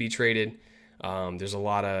could be traded. There's a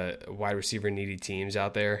lot of wide receiver needy teams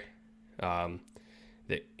out there that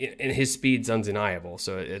and his speed's undeniable.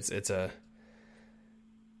 So it's a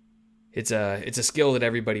skill that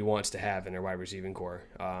everybody wants to have in their wide receiving core.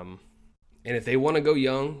 And if they want to go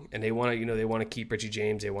young and they want to keep Richie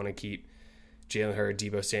James, they want to keep Jalen Hurd,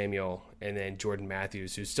 Deebo Samuel, and then Jordan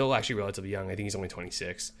Matthews, who's still actually relatively young. I think he's only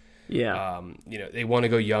 26. Yeah. They want to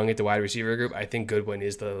go young at the wide receiver group. I think Goodwin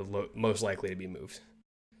is the most likely to be moved.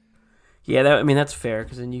 Yeah, that's fair,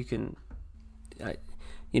 because then you can,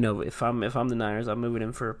 if I'm the Niners, I'm moving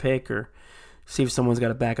him for a pick, or see if someone's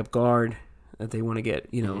got a backup guard that they want to get.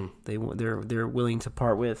 They're willing to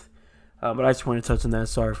part with. But I just want to touch on that.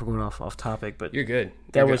 Sorry for going off topic, but you're good.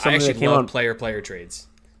 That was I actually that came love on player trades.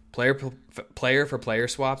 Player for player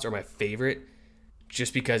swaps are my favorite,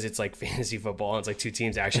 just because it's like fantasy football and it's like two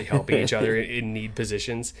teams actually helping each other in need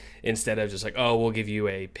positions, instead of just like, oh, we'll give you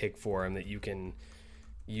a pick for him that you can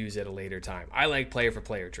use at a later time. I like player for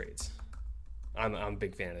player trades. I'm a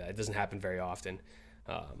big fan of that. It doesn't happen very often,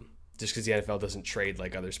 just because the NFL doesn't trade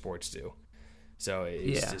like other sports do. So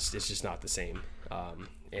it's just not the same.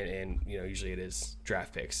 And usually it is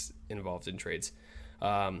draft picks involved in trades.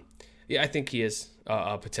 I think he is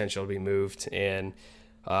a potential to be moved. And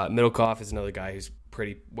Middlecoff is another guy who's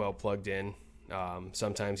pretty well plugged in.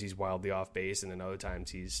 Sometimes he's wildly off base, and then other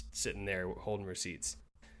times he's sitting there holding receipts.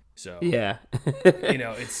 So yeah,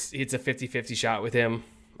 it's a 50-50 shot with him.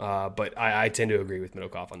 But I tend to agree with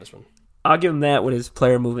Middlecoff on this one. I'll give him that with his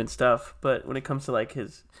player movement stuff. But when it comes to like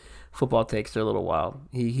his football takes, they're a little wild.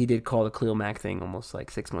 He did call the Khalil Mack thing almost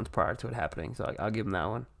like 6 months prior to it happening. So I'll give him that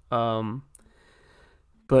one.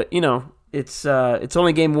 But it's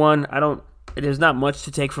only game one. There's not much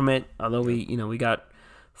to take from it, although we got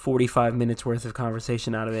 45 minutes worth of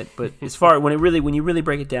conversation out of it. But as far when you really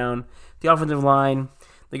break it down, the offensive line,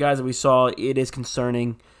 the guys that we saw, it is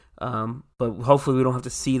concerning. But hopefully we don't have to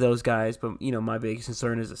see those guys. But my biggest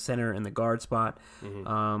concern is the center and the guard spot.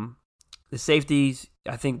 Mm-hmm. The safeties,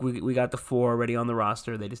 I think we got the 4 already on the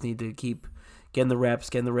roster. They just need to keep getting the reps.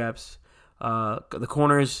 The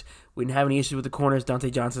corners, we didn't have any issues with the corners. Dante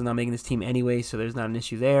Johnson's not making this team anyway, so there's not an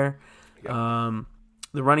issue there. Yep.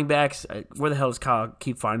 The running backs, where the hell does Kyle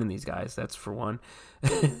keep finding these guys? That's for one.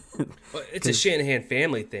 Well, it's a Shanahan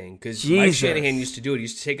family thing, because Mike Shanahan used to do it. He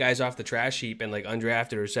used to take guys off the trash heap and like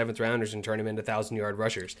undrafted or 7th rounders and turn them into 1,000-yard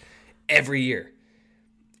rushers every year.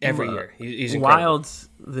 He's incredible. Wilds,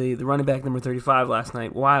 the running back number 35 last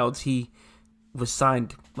night, Wilds, he was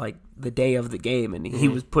signed like the day of the game, and he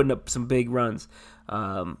was putting up some big runs.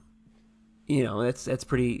 That's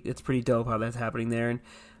pretty dope how that's happening there. And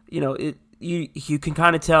you can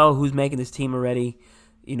kind of tell who's making this team already.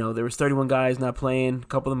 There was 31 guys not playing, a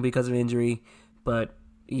couple of them because of injury, but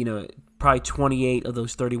probably 28 of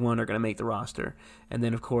those 31 are going to make the roster. And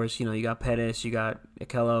then of course, you got Pettis, you got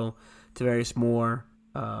Akello, Tavarius Moore,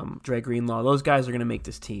 Dre Greenlaw. Those guys are going to make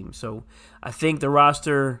this team. So I think the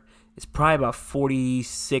roster is probably about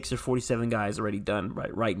 46 or 47 guys already done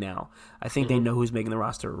right now. I think they know who's making the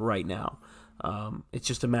roster right now. It's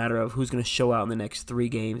just a matter of who's going to show out in the next 3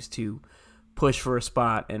 games to push for a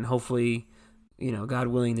spot, and hopefully, God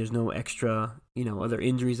willing, there's no extra, other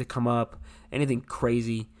injuries that come up, anything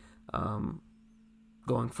crazy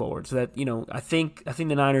going forward. So that, I think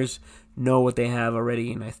the Niners know what they have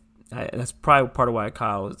already, and I that's probably part of why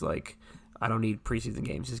Kyle is like, I don't need preseason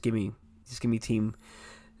games. Just give me team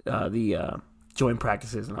joint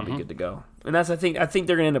practices, and I'll be good to go. And that's I think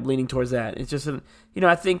they're gonna end up leaning towards that. It's just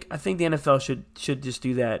I think the NFL should just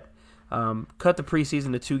do that. Cut the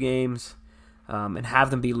preseason to 2 games, and have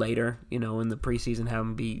them be later. In the preseason, have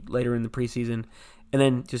them be later in the preseason, and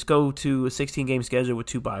then just go to a 16-game schedule with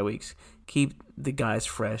 2 bye weeks. Keep the guys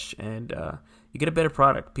fresh, and you get a better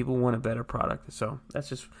product. People want a better product. So that's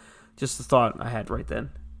just the thought I had right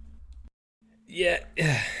then. Yeah,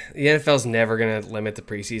 the NFL's never going to limit the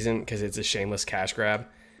preseason because it's a shameless cash grab,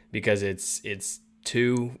 because it's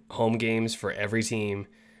 2 home games for every team,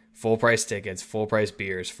 full price tickets, full price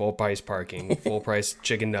beers, full price parking, full price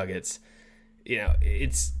chicken nuggets.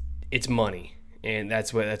 It's money, and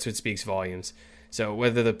that's what speaks volumes. So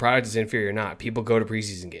whether the product is inferior or not, people go to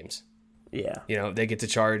preseason games. Yeah. They get to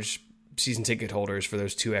charge season ticket holders for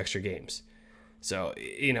those 2 extra games. So,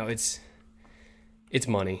 it's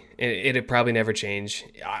money. It'd probably never change.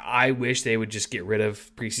 I wish they would just get rid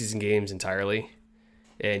of preseason games entirely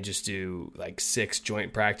and just do like 6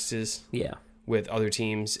 joint practices with other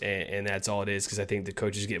teams, and that's all it is, because I think the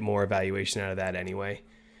coaches get more evaluation out of that anyway.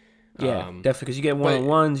 Yeah, definitely, because you get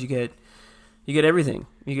one-on-ones, you get everything.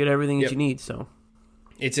 You get everything that you need, so.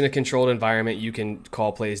 It's in a controlled environment. You can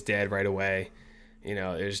call plays dead right away.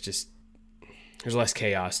 There's less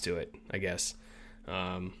chaos to it, I guess.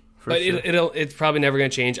 But sure. It's probably never going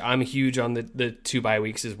to change. I'm huge on the 2 bye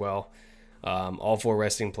weeks as well. All 4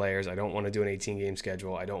 resting players. I don't want to do an 18-game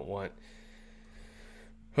schedule. I don't want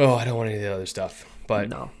any of the other stuff.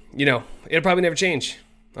 But, it'll probably never change.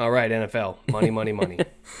 All right, NFL. Money, money, money.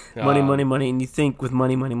 money. And you think with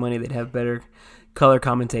money, they'd have better color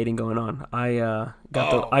commentating going on. I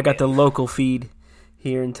got the local feed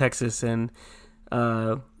here in Texas, and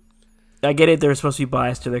I get it. They're supposed to be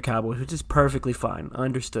biased to their Cowboys, which is perfectly fine.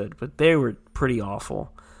 Understood. But they were pretty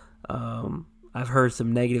awful. I've heard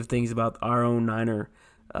some negative things about our own Niner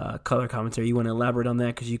color commentary. You want to elaborate on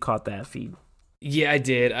that because you caught that feed? Yeah, I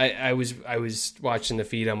did. I was watching the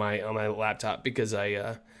feed on my laptop because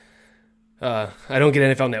I don't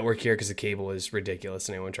get NFL Network here because the cable is ridiculous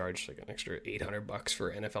and they want to charge like an extra $800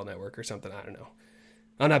 for NFL Network or something. I don't know.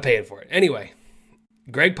 I'm not paying for it. Anyway,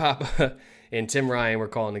 Greg Papa and Tim Ryan were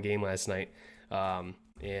calling the game last night, man,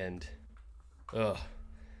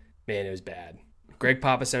 it was bad. Greg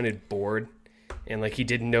Papa sounded bored, and like he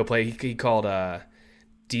didn't know play. He called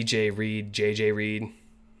DJ Reed JJ Reed.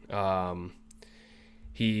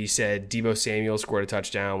 He said Deebo Samuel scored a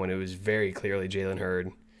touchdown when it was very clearly Jalen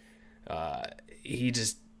Hurd. He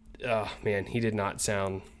did not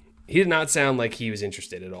sound like he was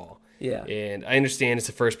interested at all. Yeah. And I understand it's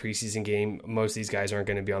the first preseason game. Most of these guys aren't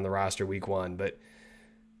going to be on the roster week 1, but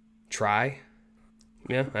try.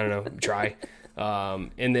 Yeah, I don't know. Try.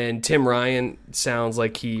 And then Tim Ryan sounds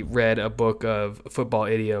like he read a book of football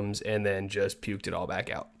idioms and then just puked it all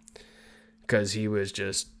back out because he was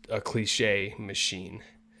just a cliche machine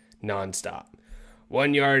nonstop.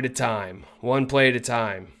 1 yard at a time, 1 play at a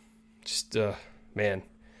time. Just, man,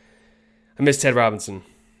 I miss Ted Robinson.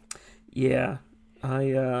 Yeah,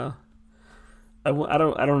 I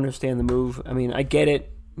don't understand the move. I mean, I get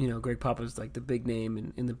it. Greg Papa's like the big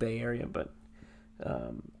name in the Bay Area, but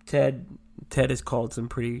Ted has called some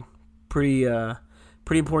pretty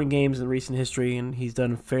important games in recent history, and he's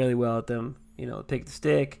done fairly well at them. Take the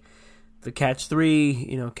stick, the catch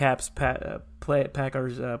 3. Caps Packers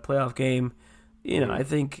playoff game. I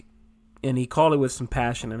think, and he called it with some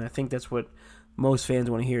passion, and I think that's what most fans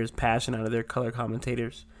want to hear is passion out of their color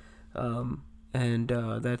commentators. That's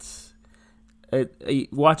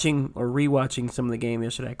watching or rewatching some of the game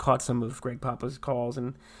yesterday. I caught some of Greg Papa's calls,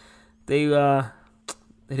 and they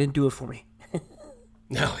didn't do it for me.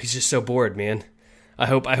 No, he's just so bored, man. I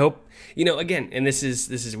hope again, and this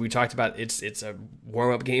is we talked about it's a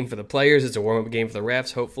warm-up game for the players, it's a warm-up game for the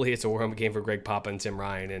refs. Hopefully it's a warm-up game for Greg Papa and Tim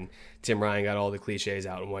Ryan, and Tim Ryan got all the cliches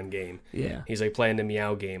out in one game. Yeah. He's like playing the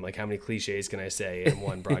meow game, like how many cliches can I say in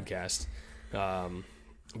one broadcast?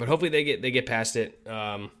 But hopefully they get past it.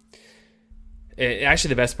 Actually,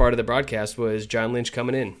 the best part of the broadcast was John Lynch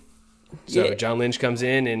coming in. So yeah. John Lynch comes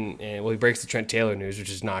in and he breaks the Trent Taylor news, which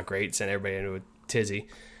is not great. Sent everybody into a tizzy.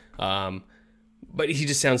 But he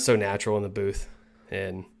just sounds so natural in the booth.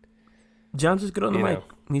 And John's just good on the mic.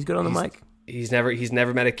 He's good on the mic. He's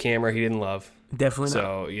never met a camera he didn't love. Definitely not.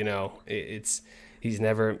 So he's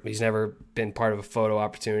never been part of a photo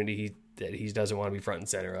opportunity that he doesn't want to be front and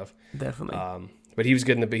center of. Definitely. But he was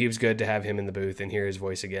good he was good to have him in the booth and hear his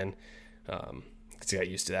voice again. Because he got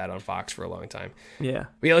used to that on Fox for a long time. Yeah.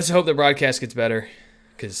 But yeah, let's hope the broadcast gets better.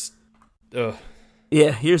 Because,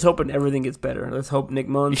 yeah, here's hoping everything gets better. Let's hope Nick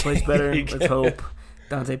Mullins plays better. Let's hope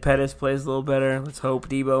Dante Pettis plays a little better. Let's hope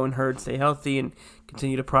Deebo and Hurd stay healthy and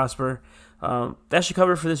continue to prosper. That should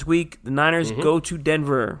cover it for this week. The Niners go to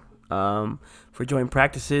Denver for joint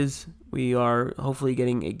practices. We are hopefully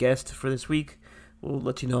getting a guest for this week. We'll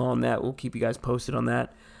let you know on that. We'll keep you guys posted on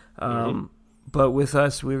that. But with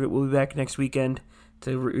us, we'll be back next weekend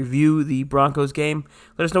to review the Broncos game.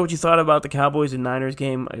 Let us know what you thought about the Cowboys and Niners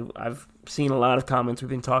game. I've seen a lot of comments. We've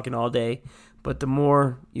been talking all day. But the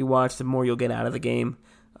more you watch, the more you'll get out of the game.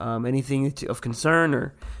 Anything of concern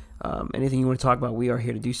or anything you want to talk about, we are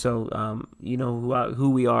here to do so. You know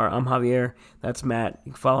who we are. I'm Javier. That's Matt.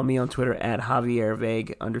 You can follow me on Twitter at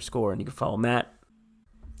JavierVague_. And you can follow Matt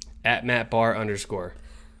at MattBar_.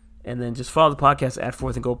 And then just follow the podcast at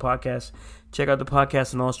 4th and Goal Podcast. Check out the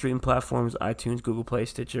podcast on all streaming platforms, iTunes, Google Play,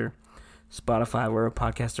 Stitcher, Spotify, where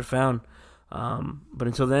podcasts are found. But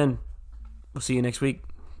until then, we'll see you next week.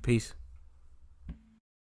 Peace.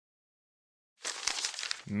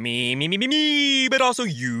 Me, but also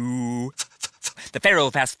you. The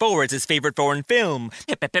Pharaoh fast forwards his favorite foreign film,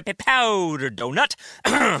 Powder Donut.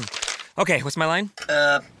 Okay, what's my line?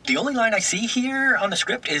 The only line I see here on the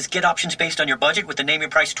script is get options based on your budget with the Name Your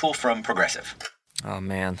Price tool from Progressive. Oh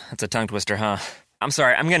man, that's a tongue twister, huh? I'm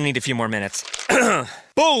sorry, I'm gonna need a few more minutes.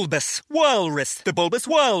 Bulbous Walrus, the Bulbous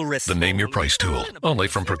Walrus. The Name Your Price tool, only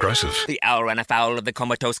from Progressive. The owl ran afoul of the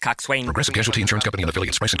comatose coxswain. Progressive Casualty Insurance Company and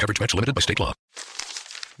affiliates. Price and coverage match limited by state law.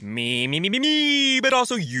 Me, but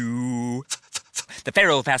also you. The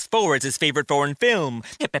Pharaoh fast forwards his favorite foreign film,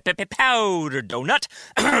 Powder Donut.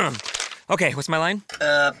 Okay, what's my line?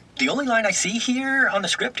 The only line I see here on the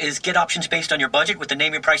script is get options based on your budget with the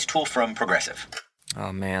Name Your Price tool from Progressive.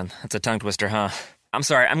 Oh man, that's a tongue twister, huh? I'm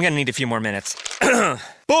sorry, I'm gonna need a few more minutes.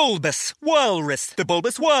 Bulbous Walrus, the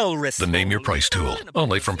Bulbous Walrus. The Name Your Price tool,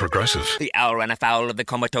 only from Progressive. The owl ran afoul of the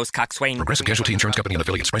comatose coxswain. Progressive Casualty Insurance Company and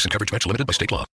affiliates. Price and coverage match limited by state law.